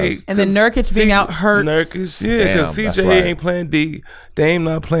 'cause guys. And then Nurkic being out hurt. Nurkic, yeah, because Damn, that's CJ right. ain't playing D. Dame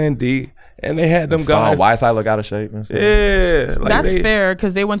not playing D. And they had them guys. Whiteside look out of shape and stuff. Yeah. Like That's they, fair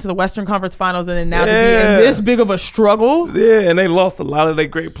because they went to the Western Conference Finals and then now to be Yeah. in this big of a struggle Yeah, and they lost a lot of their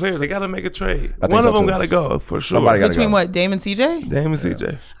great players. They got to make a trade. I think One so, of them too. got to go for sure. Somebody gotta between go. what, Dame and CJ? Dame and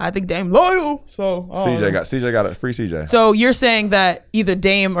CJ. I think Dame loyal. So I don't know. CJ got a free CJ. So you're saying that either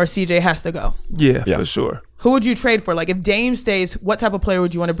Dame or CJ has to go. Yeah, Yeah. for sure. Who would you trade for? Like if Dame stays, what type of player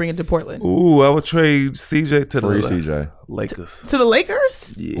would you want to bring into Portland? Ooh, I would trade CJ to Free the CJ. Lakers. To the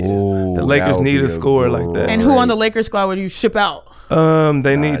Lakers? Yeah. Ooh, The Lakers that would need be a scorer like that. And who on the Lakers squad would you ship out?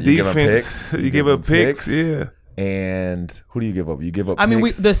 They need you give 'em defense. picks. You give up picks. Yeah. And who do you give up? You give up I mean,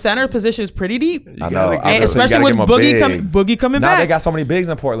 picks. the center position is pretty deep. I gotta know. give I up- And was gonna say, especially you with gotta give 'em a Boogie coming Nah, back. they got so many bigs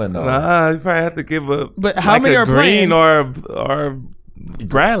in Portland though. Nah, you probably have to give up. But how like many a are Green playing? or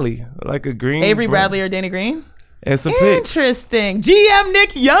Bradley, like a Green. Avery Bradley or Danny Green? and some picks. Interesting. GM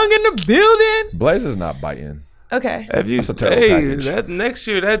Nick Young in the building. Blazers not biting. Okay. That's a terrible package. That next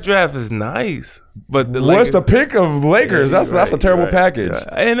year that draft is nice, but the What's Lakers, the pick of Lakers? Yeah, that's you're a right, terrible you're right, package.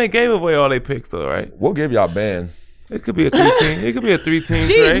 yeah. And they gave away all their picks though, right? We'll give y'all Ben. It could be a 3-team. It could be a 3-team.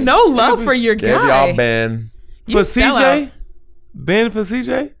 Jeez, trade. no love for your Give y'all guy. Ben. You For sell CJ? out. Ben for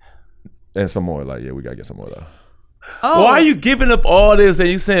CJ? And some more. Like, yeah, we gotta get some more though. Oh, Why are you giving up all this and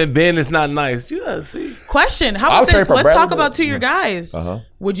you saying Ben is not nice? You gotta see. Question. How I'll about trade this? for Let's Bradley talk Beal. about to your guys. Uh-huh.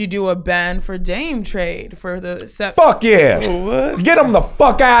 Would you do a Ben for Dame trade for the set? Fuck yeah. What? Get him the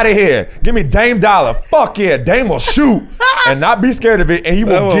fuck out of here. Give me Dame Dollar. Fuck yeah. Dame will shoot and not be scared of it, and he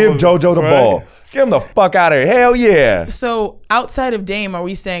will That give was- JoJo the right. ball. Get him the fuck out of here. Hell yeah. So outside of Dame, are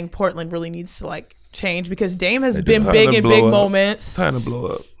we saying Portland really needs to like change because Dame has just been trying big to in blow big up. moments, Trying to blow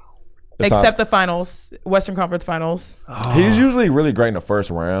up. It's except the finals, Western Conference Finals. He's usually really great in the first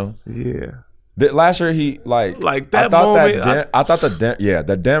round. Yeah. Last year he like that I thought moment, I thought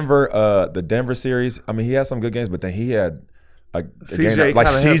the Denver series. I mean, he had some good games, but then he had a CJ game like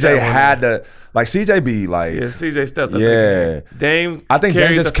kinda helped CJ that had to like CJ be like Yeah, CJ stepped up. Yeah. Dame. I think Dame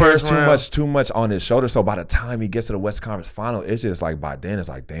carried just the cares first round. too much on his shoulder. So by the time he gets to the West Conference Final, it's just like by then it's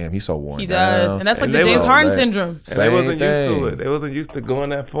like, damn, he's so worn He down. does, and that's like And the they James were- Harden Right. syndrome. And they Same wasn't used to thing. it. They wasn't used to going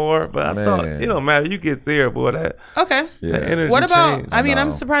that far. But I Man. thought, it don't matter. You get there, boy. That Okay. Yeah. that energy What about? changed. I mean, I'm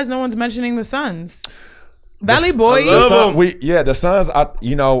No. surprised no one's mentioning the Suns. Valley Boy. I love them. The Suns.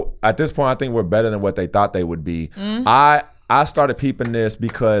 At this point, I think we're better than what they thought they would be. Mm-hmm. I started peeping this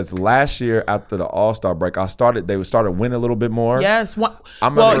because last year after the All-Star break, they started winning a little bit more. Yes.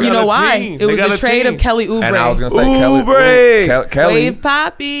 I'm Well, gonna- you They got know a why? team. It They was got a a trade team. of Kelly Oubre. And I was gonna say Oubre. Kelly. Wave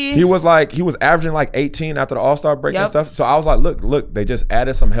Poppy. He was averaging like 18 after the All-Star break and Yep. stuff. So I was like, look, they just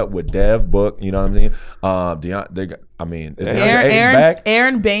added some help with Dev Book. You know what I mean? Is DeAndre Ayton back?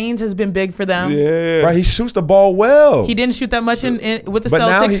 Aaron Baines has been big for them. Yeah. Right, he shoots the ball well. He didn't shoot that much in with the But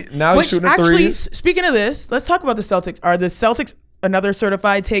now Celtics. now he's Which shooting actually, threes. speaking of this, let's talk about the Celtics. Are the Celtics another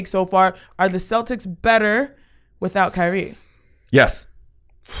certified take so far? Are the Celtics better without Kyrie? Yes.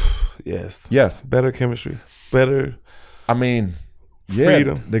 Yes. Better chemistry. Better. I mean, yeah,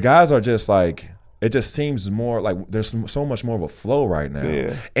 Freedom. the guys are just like, it just seems more like there's so much more of a flow right now.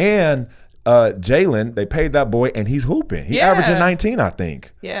 Yeah. And Jalen, they paid that boy and he's hooping. He Yeah. averaging 19, I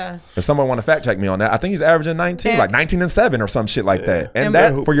think. Yeah. If someone want to fact check me on that, I think he's averaging 19, And- like 19 and 7 or some shit like that. And And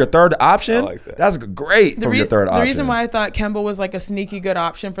that they're for your third option, I like that. that's great for your third option. The reason why I thought Kemba was like a sneaky good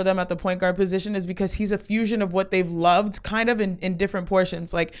option for them at the point guard position is because he's a fusion of what they've loved kind of in different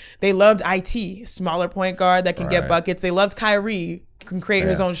portions. Like they loved IT, smaller point guard that can get Right. buckets. They loved Kyrie, can create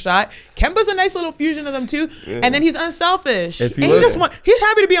his Yeah. own shot. Kemba's a nice little fusion of them too. And then he's unselfish. If you And he look- he's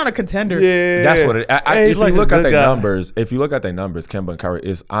happy to be on a contender. Yeah. That's what it. Hey, he's If like you a look at good their guy. numbers, Kemba and Kyrie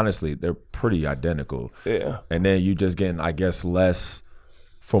is honestly they're pretty identical. Yeah. And then you just getting, I guess, less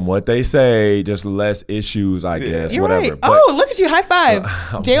from what they say, just less issues, I guess, You're whatever. right. But- Oh, look at you. High five.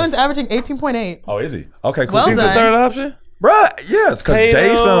 I'm Jalen's averaging 18.8. oh, is he? Okay, cool. Well He's the done. third option? Bruh, yes, because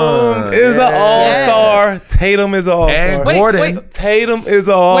Jason is an all-star. Yeah. Tatum is an all-star. and Wait, Gordon. wait. Tatum is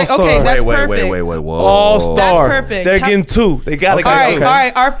an all-star. okay, that's wait, perfect. whoa. all-star. That's perfect. They're How- getting two. They gotta Okay, All get right, two. all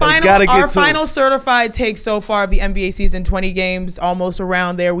right. Our They gotta get two. final certified take so far of the NBA season, 20 games, almost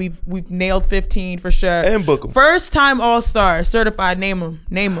around there. We've nailed 15 for sure. And book 'em. First time All Star certified. Name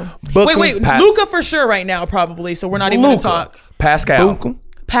them. Book Wait. 'em. Pass. Luka for sure right now probably. So we're not even Luka. gonna talk. Pascal. Book 'em.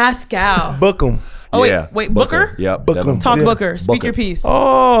 Pascal. Book 'em. Oh Yeah, wait, Booker. Yep. Book Devin 'em. Talk Yeah. Booker. Speak Booker. your piece.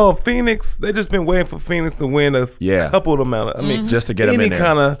 Oh, Phoenix. They just been waiting for Phoenix to win a Yeah. couple amount of, I mean, Just to get 'em any in there.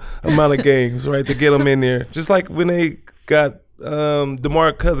 kind of amount of games, right? To get them in there. Just like when they got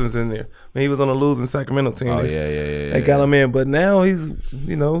DeMar Cousins in there when he was on a losing Sacramento team. Oh, They yeah. got him in, but now he's,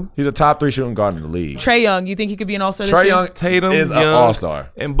 He's a top 3 shooting guard in the league. Trey Young. You think he could be an All Star? Trae Young Tatum, is an Young, all-star.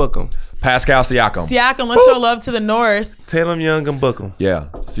 and book him. Pascal Siakam. Siakam. Let's show love to the North. Tatum, Young, and book him. Yeah.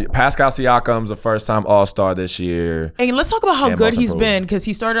 Pascal Siakam's a first-time all-star this year. And let's talk about how And good most he's improved. been because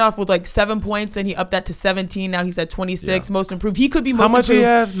he started off with like 7 points, then he upped that to 17. Now he's at 26, Yeah. most improved. He could be most How much improved. he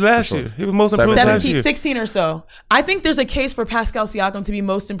had last year? He was most improved last 17, year. 16 or so. I think there's a case for Pascal Siakam to be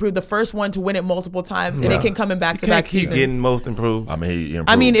most improved, the first one to win it multiple times, and it can come in Can't back-to-back keep seasons. getting most improved. I mean, he improved.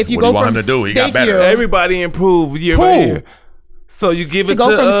 I mean, if you what go do you want from him to do? He got thank better. you. Everybody improved year by year. So you give to it go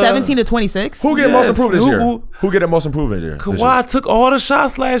to from 17 to 26. Who get most Yes. improved this year? Who- Who get the most improved this year? Kawhi took all the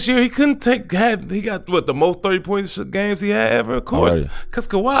shots last year. He couldn't he got what the most 30-point games he had ever, of course. yeah. Because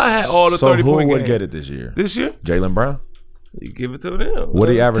Kawhi had all the So 30-point who would games. get it this year? This year? Jaylen Brown? You give it to them. What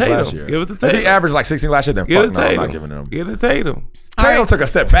did he average Tatum. last year? Give it to If Tatum. he averaged like 16 last year, then Give fuck it no, to I'm Tatum. not giving him. Give it to Tatum. Tatum right. took a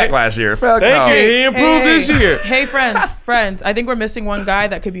step back last year. Fuck Thank no. you. He improved this year. Hey, friends. I think we're missing one guy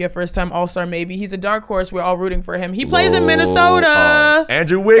that could be a first-time All-Star. Maybe he's a dark horse. We're all rooting for him. He plays in Minnesota.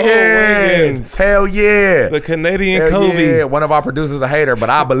 Andrew Wiggins. Wiggins. Hell yeah. The Canadian Hell Kobe. yeah. One of our producers is a hater, but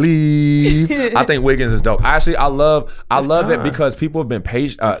I believe. I think Wiggins is dope. Actually, I love it because people have been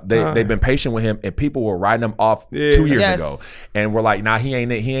patient. They've been patient with him, and people were writing him off 2 years Yes. ago, and we're like, nah, he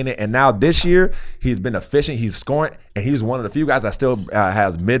ain't it. And now this year, he's been efficient. He's scoring, and he's one of the few guys that still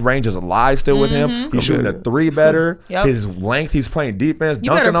has mid ranges alive still with him. He's shooting the three better. Yep. His length, he's playing defense, You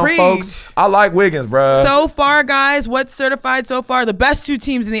dunking better on preach. folks. I like Wiggins, bro. So far, guys, what's certified so far? The best two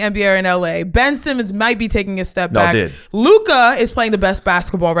teams in the NBA are in LA. Ben Simmons might be taking a step back. did. Luka is playing the best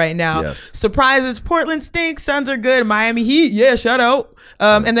basketball right now. Yes. Surprises, Portland stinks. Suns are good. Miami Heat, yeah, shout out.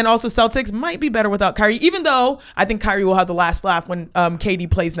 And then also Celtics might be better without Kyrie, even though I think Kyrie will have the last laugh when KD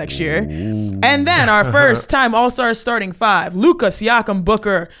plays next year. And then our first time All-Star starting five, Luka, Siakam,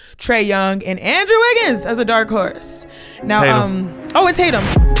 Booker, Trae Young, and Andrew Wiggins as a dark horse. Now, Tatum. and Tatum.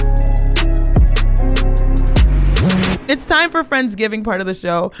 It's time for Friendsgiving part of the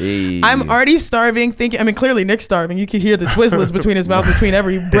show. Hey. I'm already starving, clearly Nick's starving. You can hear the Twizzlers between his mouth between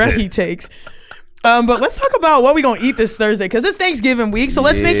every breath he takes. But let's talk about what we gonna eat this Thursday because it's Thanksgiving week. So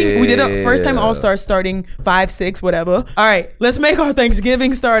let's make it. We did a first time All-Star starting 5, 6, whatever. All right, let's make our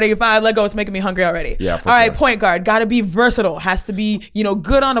Thanksgiving starting 5. Let go. It's making me hungry already. Yeah, for All right, sure. point guard gotta be versatile. Has to be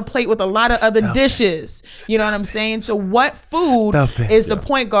good on a plate with a lot of other dishes. You know what I'm saying? So what food Stuffing. is the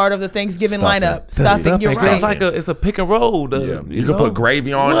point guard of the Thanksgiving Stuffing. lineup? Stuffing. You're It's right. like it's a pick and roll. Yeah. You can put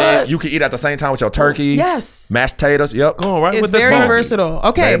gravy on it. You can eat at the same time with your turkey. Yes. Mashed potatoes. Yep. Going right It's with the very turkey. versatile.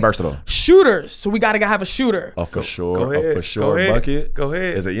 Okay. Very versatile. Shooters. So we gotta have a shooter. Oh, for sure. go ahead. For sure. Go ahead. Bucket. Go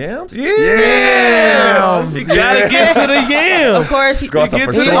ahead. Is it yams? Yams. You gotta get to the yams. Of course, It's got some get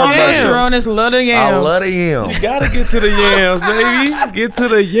for to we the sure. all know yams. Sharonis love the yams. I love the yams. Gotta get to the yams, baby. Get to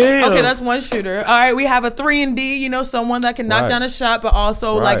the yams. Okay, that's one shooter. All right, we have a 3-and-D. Someone that can knock Right. down a shot, but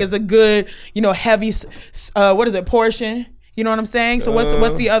also like Right. is a good, heavy. What is it? Portion. You know what I'm saying? So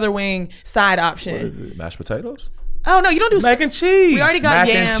what's the other wing side option? Mashed potatoes? Oh no, you don't do mac and cheese. We already got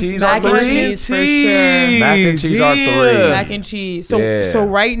Mac and yams. cheese Mac are and three. cheese for sure. Mac and cheese are 3. Mac and cheese. So Yeah. so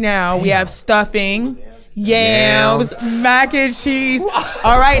right now we have stuffing, yams, mac and cheese.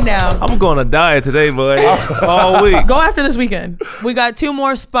 All right now. I'm going to diet today, boy. All week. Go after this weekend. We got 2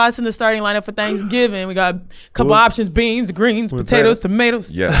 more spots in the starting lineup for Thanksgiving. We got a couple options: beans, greens, potatoes,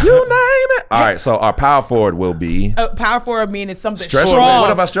 tomatoes. Yeah. You name it. All right. So our power forward will be Power forward means something stretch. strong.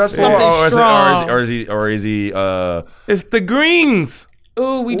 What about stretch Something forward? strong. Or is he? It's the greens.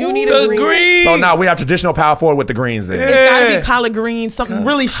 Ooh, we do need The a green. greens. So now we have traditional power forward with the greens in. It's gotta Yeah. be collard greens, something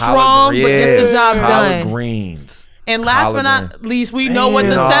really Collard strong, but greens. gets the job Collard done. greens. And last but Collard not least, we know what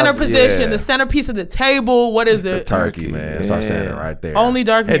the Man. center Yeah. position, the centerpiece of the table. What is it? Turkey, man. That's our center right there. Only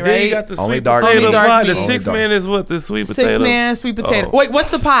dark meat, And then you right? got the Only sweet dark potato meat. Only pie. dark The meat. 6 Only man is what? The sweet potato. 6-man sweet potato. Oh. Wait, what's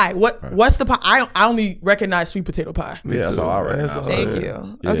the pie? What's the pie? I only recognize sweet potato pie. Yeah, that's all I recognize. That's all. Thank Yeah.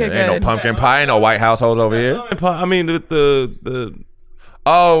 you. Yeah, Okay, ain't no good. pumpkin pie, ain't no white household over here. I mean, the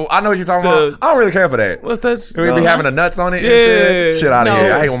Oh, I know what you're talking about. I don't really care for that. what's that? We be having the nuts on it and Yeah. shit. Shit out of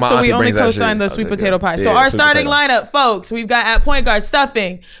here. I hate when my so auntie we only brings that co-sign shit. the sweet potato pie. So Yeah, our sweet starting potato. lineup, folks, we've got at point guard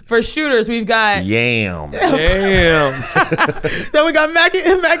stuffing. For shooters, we've got Yams. Damn. then we got mac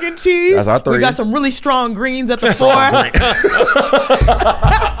and cheese. That's our We 3. got some really strong greens at the 4.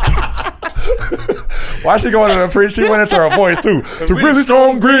 Why she going to the preach? She went into her voice too. Some really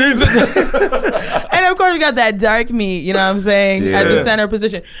strong greens. And of course, we got that dark meat, you know what I'm saying, at the Yeah. center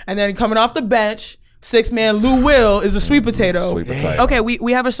position. And then coming off the bench, 6-man Lou Will is a sweet potato. Sweet potato. Okay,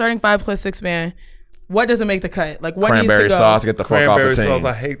 we have a starting 5 plus 6-man. What doesn't make the cut? Like, what Cranberry needs to go? sauce. Get the fuck off the Cranberry sauce. team.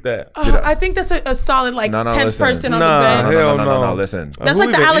 I hate that. Oh, I think that's a solid, like, No, 10th listen. person on Nah, the bench. hell No. no. Listen. That's Who like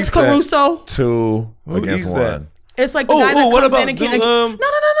the even Alex eats that? Caruso. 2 against eats 1. that? It's like the guy that comes what about in and can't. the, No.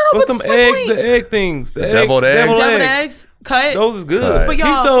 What's But them that's my eggs? point. The egg things. The deviled eggs? Deviled eggs. Cut. Those is good. Cut. But Keep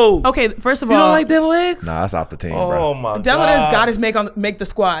y'all. those. Okay, first of You all, don't like deviled eggs? Nah, that's off the team, Oh bro. my god. deviled eggs gotta make the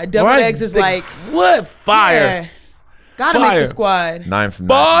squad. Deviled Right? eggs is They- like what fire? yeah, gotta make Fire. the squad. 9th man.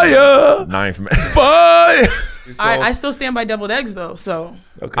 Fire. 9th man. Fire. I still stand by deviled eggs though. So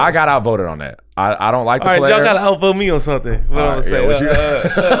Okay. I got outvoted on that. I don't like the All right, player. y'all gotta outvote me on something. What All I'm right, saying? yeah, what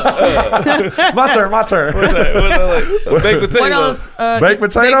you- my turn. Baked potato. what else? Baked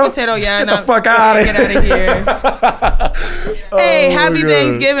potato? Baked potato. Yeah. Get the fuck outta Get out of here. Hey, happy God.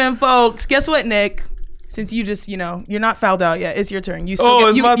 Thanksgiving, folks. Guess what, Nick? Since you just, you're not fouled out yet. It's your turn. You still Oh, get,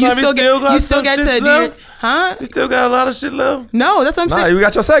 it's you, my you time. still You still get got some to shit do your, left? huh? You still got a lot of shit left. No, that's what I'm Nah, saying. you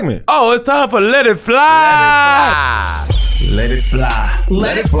got your segment. Oh, it's time for Let It Fly. Let it fly.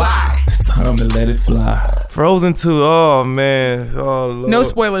 Let it fly. It's time to let it fly. Frozen 2. Oh man. Oh Lord. No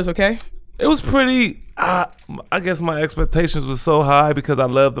spoilers, okay? It was pretty. I guess my expectations were so high because I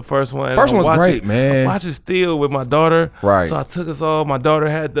loved the first one. First one was great, man. I watched it still with my daughter. Right. So I took us all. My daughter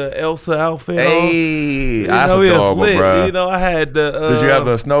had the Elsa outfit on. Hey, that's it was adorable, lit. bro. You know, I had the. Did you have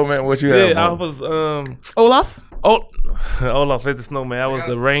the snowman? What you had? Yeah, I was. Olaf? Olaf is the snowman. I was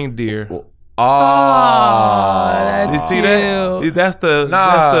a reindeer. Oh, that's You see that? cute. That's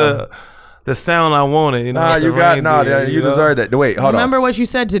the sound I wanted. You know, nah, the you got reindeer, you deserve that. Wait, hold Remember on. what you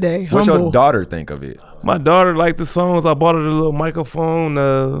said today. What's Humble. your daughter think of it? My daughter liked the songs. I bought her the little microphone,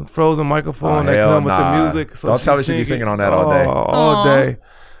 the Frozen microphone that hell come with nah. the music. So Don't tell her she be singing on that all day. All Aw. day.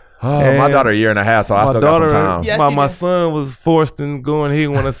 Oh, my And daughter a year and a half, so I my still got some daughter- time. Yes, my you do. son was forced in going. He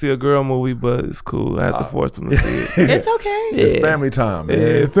didn't want to see a girl movie, but it's cool. I had to force him to see it. It's okay. It's family time, man.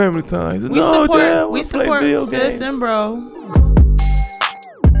 Yeah, family time. He said, We no, support, Dad, we we'll play support video sis games. and bro.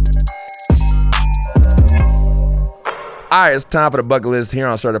 All right, it's time for the bucket list. Here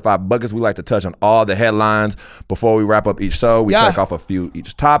on Certified Buckets, we like to touch on all the headlines before we wrap up each show. We Yeah. check off a few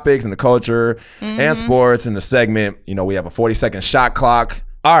each topics in the culture and sports. In the segment, you know, we have a 40-second shot clock.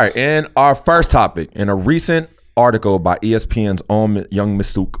 All right, and our first topic, in a recent article by ESPN's own Young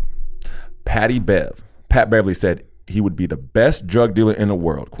Misook, Pat Beverly said he would be the best drug dealer in the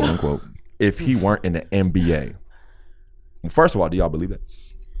world, quote unquote, if he weren't in the NBA. First of all, do y'all believe that?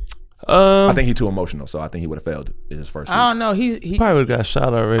 I think he's too emotional, so I think he would have failed in his first week. I don't know. He Probably got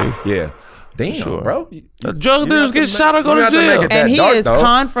shot already. Yeah. Damn, Sure. bro. The drug dealers get shot or go you to have to make jail. it that and he dark, is though.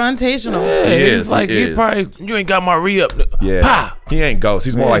 confrontational. Yeah, He he's is, like, he he is. probably, you ain't got my re-up. Yeah. Pah! He ain't Ghost.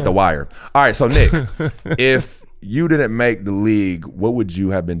 He's more like Yeah. The Wire. All right, so Nick, if you didn't make the league, what would you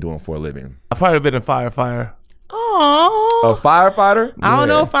have been doing for a living? I probably been a firefighter. Aww. A firefighter? I don't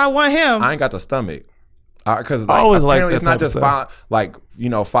know if I want him. I ain't got the stomach. Because I always liked apparently that it's not type of just stuff.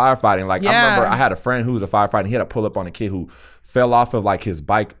 firefighting. Like I Yeah. remember I had a friend who was a firefighter. And he had to pull up on a kid who fell off of like his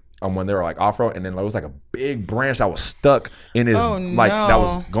bike when they were like off road, and then there was like a big branch that was stuck in his Oh, that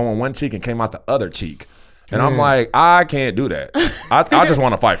was no. going one cheek and came out the other cheek. And I'm like, I can't do that. I just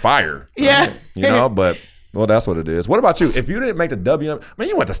want to fight fire. Yeah. You know, but well, that's what it is. What about you? If you didn't make the WM, man,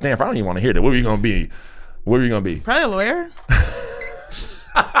 you went to Stanford. I don't even want to hear that. What were you gonna be? What were you gonna be? Probably a lawyer.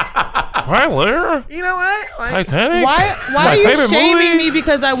 Tyler? You know what? Like, Titanic? Why My are you favorite shaming movie? me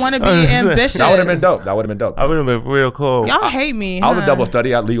because I want to be I'm just saying. ambitious? that would have been dope. That would have been dope. I would have been real cool. Y'all hate me. I was a huh? double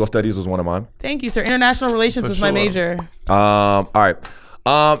study. Legal studies was one of mine. Thank you, sir. International relations was my sure. major. All right.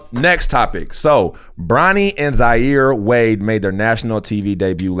 Next topic. So, Bronny and Zaire Wade made their national TV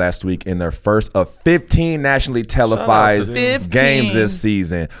debut last week in their first of 15 nationally televised them. 15. games this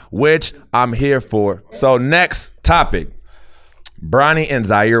season, which I'm here for. So, next topic. Bronny and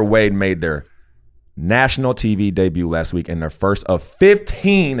Zaire Wade made their national TV debut last week in their first of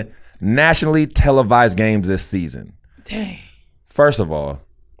 15 nationally televised games this season. Dang. First of all,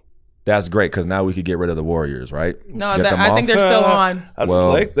 that's great because now we could get rid of the Warriors, right? No, Get them I off. think they're still on. I just Well,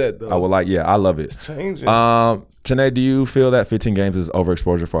 like that, though. I would like, yeah, I love it. Changing. Janae, do you feel that 15 games is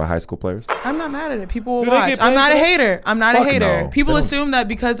overexposure for high school players? I'm not mad at it. People will Do they watch. get I'm paid not a for that? hater. I'm not Fuck a hater. no. People They don't- assume that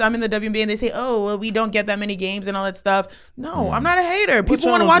because I'm in the WNBA and they say, oh, well, we don't get that many games and all that stuff. No, I'm not a hater. People want to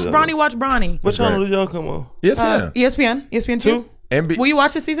channel watch do that? Bronny, watch Bronny. what channel do y'all come on? Yes, man. ESPN 2. Will you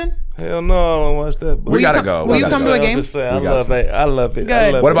watch this season? Hell no, I don't watch that. But We gotta come, go. Will We you gotta come go. to a I'm game? just saying, We I got love to. it. I love it. I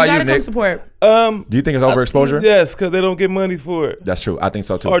Good. love What it. about you you, gotta come Nick? support. Do you think it's overexposure? Yes, because they don't get money for it. That's true. I think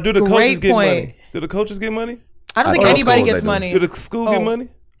so too. Or do the coaches Great get point. money? Do the coaches get money? I don't think thought anybody schools, gets they do. money. Do the school Oh. get money?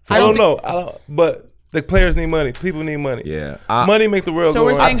 I I don't don't know. I don't. But the players need money. People need money. Yeah. Money make the world So go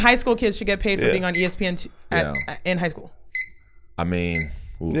we're round. saying high school kids should get paid for Yeah. being on ESPN in high school. I mean,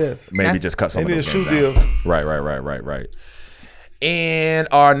 oof, Yes. maybe just cut some They of need a those shoe games deal. out. Right. And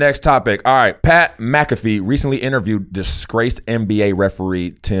our next topic. All right, Pat McAfee recently interviewed disgraced NBA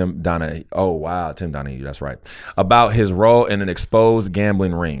referee Tim Donahue. Oh, wow, Tim Donahue, that's right. About his role in an exposed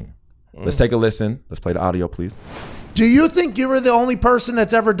gambling ring. Let's take a listen. Let's play the audio, please. Do you think you were the only person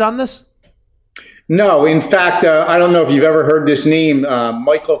that's ever done this? No, in fact, I don't know if you've ever heard this name,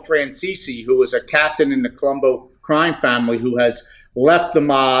 Michael Francisi, who was a captain in the Colombo crime family who has left the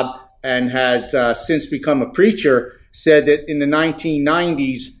mob and has since become a preacher, said that in the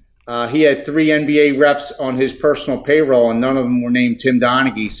 1990s, he had 3 NBA refs on his personal payroll, and none of them were named Tim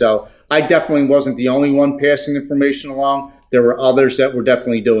Donaghy. So I definitely wasn't the only one passing information along. There were others that were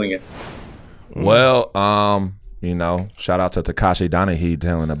definitely doing it. Well, you know, shout out to Tekashi Donahue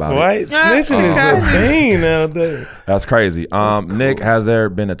telling about it. Right? Snitching is a thing nowadays. That's crazy. Nick, has there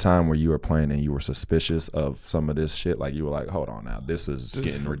been a time where you were playing and you were suspicious of some of this shit? Like you were like, hold on now, this is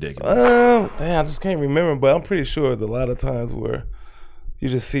getting ridiculous. Damn, I just can't remember, but I'm pretty sure there's a lot of times where you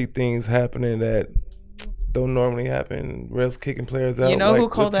just see things happening that don't normally happen. Refs kicking players out. You know like who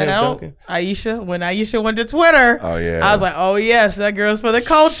called with that Tim out? Duncan. Aisha. When Aisha went to Twitter. Oh, yeah. I was like, oh yes, that girl's for the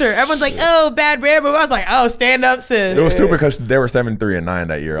culture. Everyone's like, oh, bad rare, but I was like, oh, stand up, sis. It was stupid because they were 7-3-9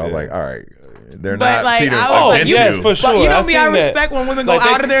 that year. I was like, all right, they're But, not like, cheating I was like, against yes, you. for sure. But you know me, I seen that. respect when women go Like, they-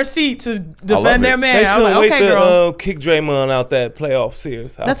 out of their seat to love defend their it. man. They I was couldn't like, wait okay, to girl. kick Draymond out that playoff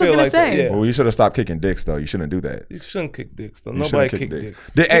series. That's what I was gonna say. Well, you should have stopped kicking dicks, though. You shouldn't do that. You shouldn't kick dicks, though. You Nobody shouldn't kick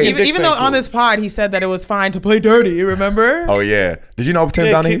kick dicks. Hey, Even though ain't on cool. this pod he said that it was fine to play dirty, you remember? oh, yeah. Did you know Tim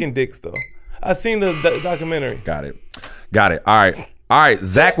Yeah, Donahue? kicking dicks, though. I seen the documentary. Got it. All right.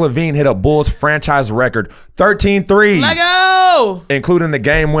 Zach LaVine hit a Bulls franchise record 13 threes. Let go. Including the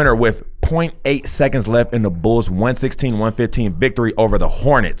game winner with 0.8 seconds left in the Bulls' 116-115 victory over the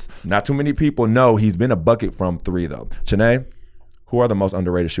Hornets. Not too many people know he's been a bucket from three, though. Chanae, who are the most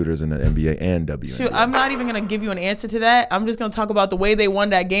underrated shooters in the NBA and WNBA? Shoot, I'm not even going to give you an answer to that. I'm just going to talk about the way they won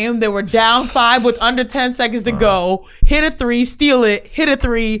that game. They were down 5 with under 10 seconds to go. Hit a 3, steal it, hit a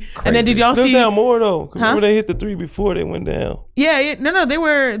 3. And then did y'all They're see? down more, though. 'Cause Huh? Remember they hit the 3 before they went down. Yeah, no, they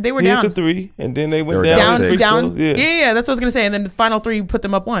were He down. hit the 3, and then they went were down. down to six. free Down. throws. Yeah, that's what I was going to say. And then the final 3 put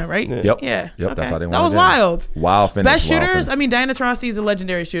them up 1, right? Yep. Yeah. Yep, that's how they won That was the game. wild. Wild finish. Best wild shooters? finish. I mean, Diana Taurasi is a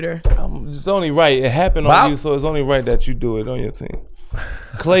legendary shooter. It's only right. It happened Wow. on you, so it's only right that you do it on your team.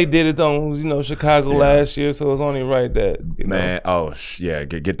 Clay did it on Chicago last year, so it's only right that Man,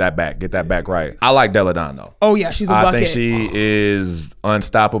 get that back. Get that back right. I like Delle Donne, though. Oh, yeah, she's a I bucket. think she is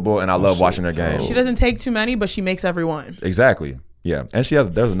unstoppable, and I love watching her games. She doesn't take too many, but she makes every one. Exactly. Yeah. And there's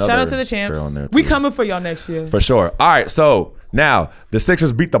another Shout out to the girl champs. on there, We too. coming for y'all next year. For sure. All right, so now the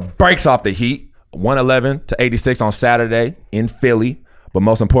Sixers beat the brakes off the Heat, 111-86 on Saturday in Philly. But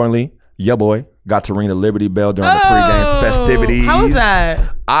most importantly, your boy got to ring the Liberty Bell during the pregame festivities. How was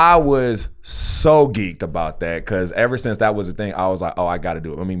that? I was so geeked about that because ever since that was the thing, I was like, oh, I got to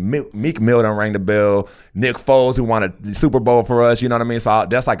do it. I mean, Meek Mill done rang the bell. Nick Foles, who won the Super Bowl for us, you know what I mean? So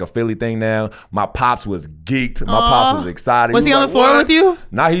that's like a Philly thing now. My pops was geeked. My pops was excited. Was he on like, the floor "What?" with you?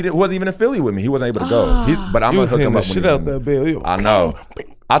 Nah, he wasn't even in Philly with me. He wasn't able to go. But I'm You going was to hook hitting him the up when shit he's out in. that bell. You- I know.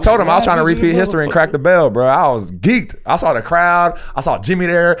 I told him I was trying to repeat history and crack the bell, bro. I was geeked. I saw the crowd. I saw Jimmy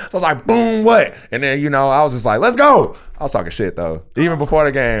there. So I was like, boom, what? And then, I was just like, let's go. I was talking shit, though. Even before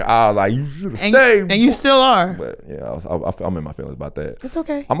the game, I was like, you should have stayed. And you still are. But, yeah, I'm in my feelings about that. It's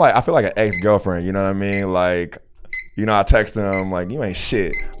okay. I feel like an ex-girlfriend, you know what I mean? Like, I text him, like, you ain't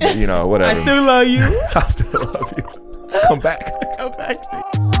shit. But, whatever. I still love you. I still love you. Come back. Come back.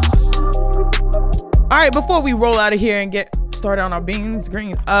 All right, before we roll out of here and get started on our beans,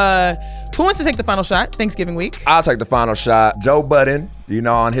 greens, who wants to take the final shot? Thanksgiving week. I'll take the final shot. Joe Budden,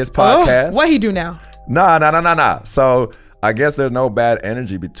 on his podcast. What he do now? Nah. So I guess there's no bad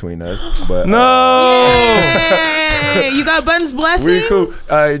energy between us. But Hey, you got Budden's blessing? we cool.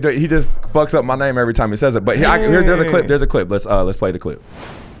 He just fucks up my name every time he says it. But there's a clip. There's a clip. Let's play the clip.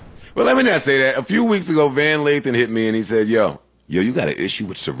 Well, let me not say that. A few weeks ago, Van Lathan hit me and he said, yo, you got an issue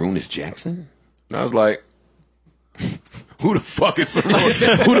with Sarunas Jackson? And I was like, who the fuck is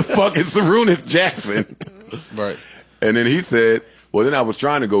Sarunas Jackson? Right. And then he said, well, then I was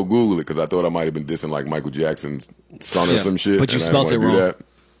trying to go Google it because I thought I might have been dissing like Michael Jackson's son or some shit. But you and I spelt didn't it wanna wrong. do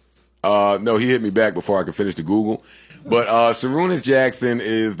that. No, he hit me back before I could finish the Google. But Sarunas Jackson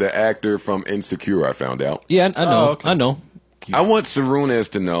is the actor from Insecure, I found out. Yeah, I know. okay. I know. I want Sarunas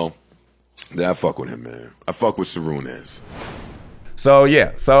to know that I fuck with him, man. I fuck with Sarunas. So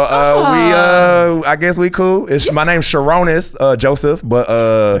yeah. So I guess we cool. My name's Sharonis Joseph. But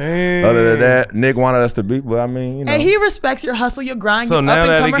other than that, Nick wanted us to be. But I mean, And he respects your hustle, your grind, So your now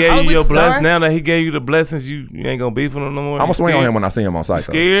that he up-and-comer gave you Hollywood your star. blessings, now that he gave you the blessings, you ain't gonna beef with him no more. I'm gonna You swing on scared? him when I see him on site.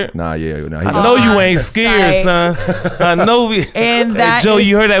 Scared? Nah, yeah. Nah, he I got- know you ain't the scared, son. I know we. And Hey, that Joe, is-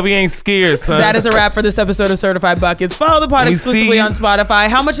 you heard that we ain't scared, son. That is a wrap for this episode of Certified Buckets. Follow the pod We exclusively see- on Spotify.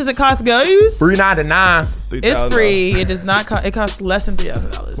 How much does it cost, guys? $3.99. It's free. It does not cost. It costs less than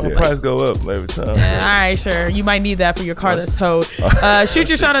 $3,000. My price go up every time. Yeah, all right, sure. You might need that for your car that's towed. Shoot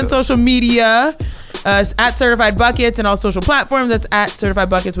your shot on social media. At Certified Buckets and all social platforms. That's at Certified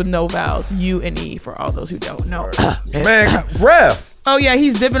Buckets with no vowels. U and E for all those who don't know. Man, ref. Oh yeah,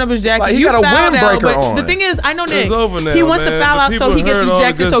 he's dipping up his jacket. Like, he you got a fouled out, windbreaker but on. the thing is, I know Nick. It's over now, He wants to man. foul The out so people he gets heard all the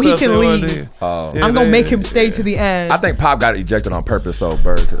ejected good so he stuff can they wanna leave. do. Oh. Yeah, I'm gonna they- make him stay to the end. I think Pop got ejected on purpose, so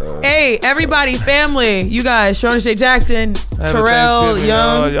Bird. Hey, everybody, family, you guys, Sharonis J. Jackson, Happy Terrell Thanksgiving,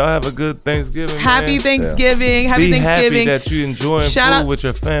 Young. y'all have a good Thanksgiving. Happy man. Thanksgiving. Happy Be Thanksgiving. happy that you enjoying Shout food out- with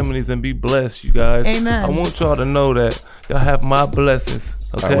your families and be blessed, you guys. Amen. I want y'all to know that y'all have my blessings.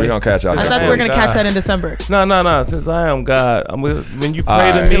 Okay, All right, we gonna catch y'all I next thought we week. were gonna catch that in December. No. Since I am God, when you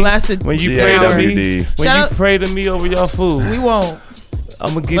pray to Alright. me, It lasted when you an pray hour. to me, GWD. when Shout you out- pray to me over your food, We won't.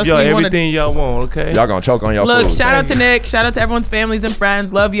 I'm gonna give Unless y'all we wanna- everything y'all want, okay? Y'all gonna choke on your Look, food. shout out to Nick. Shout out to everyone's families and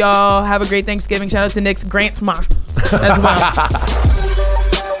friends. Love y'all. Have a great Thanksgiving. Shout out to Nick's Grant's mom as well.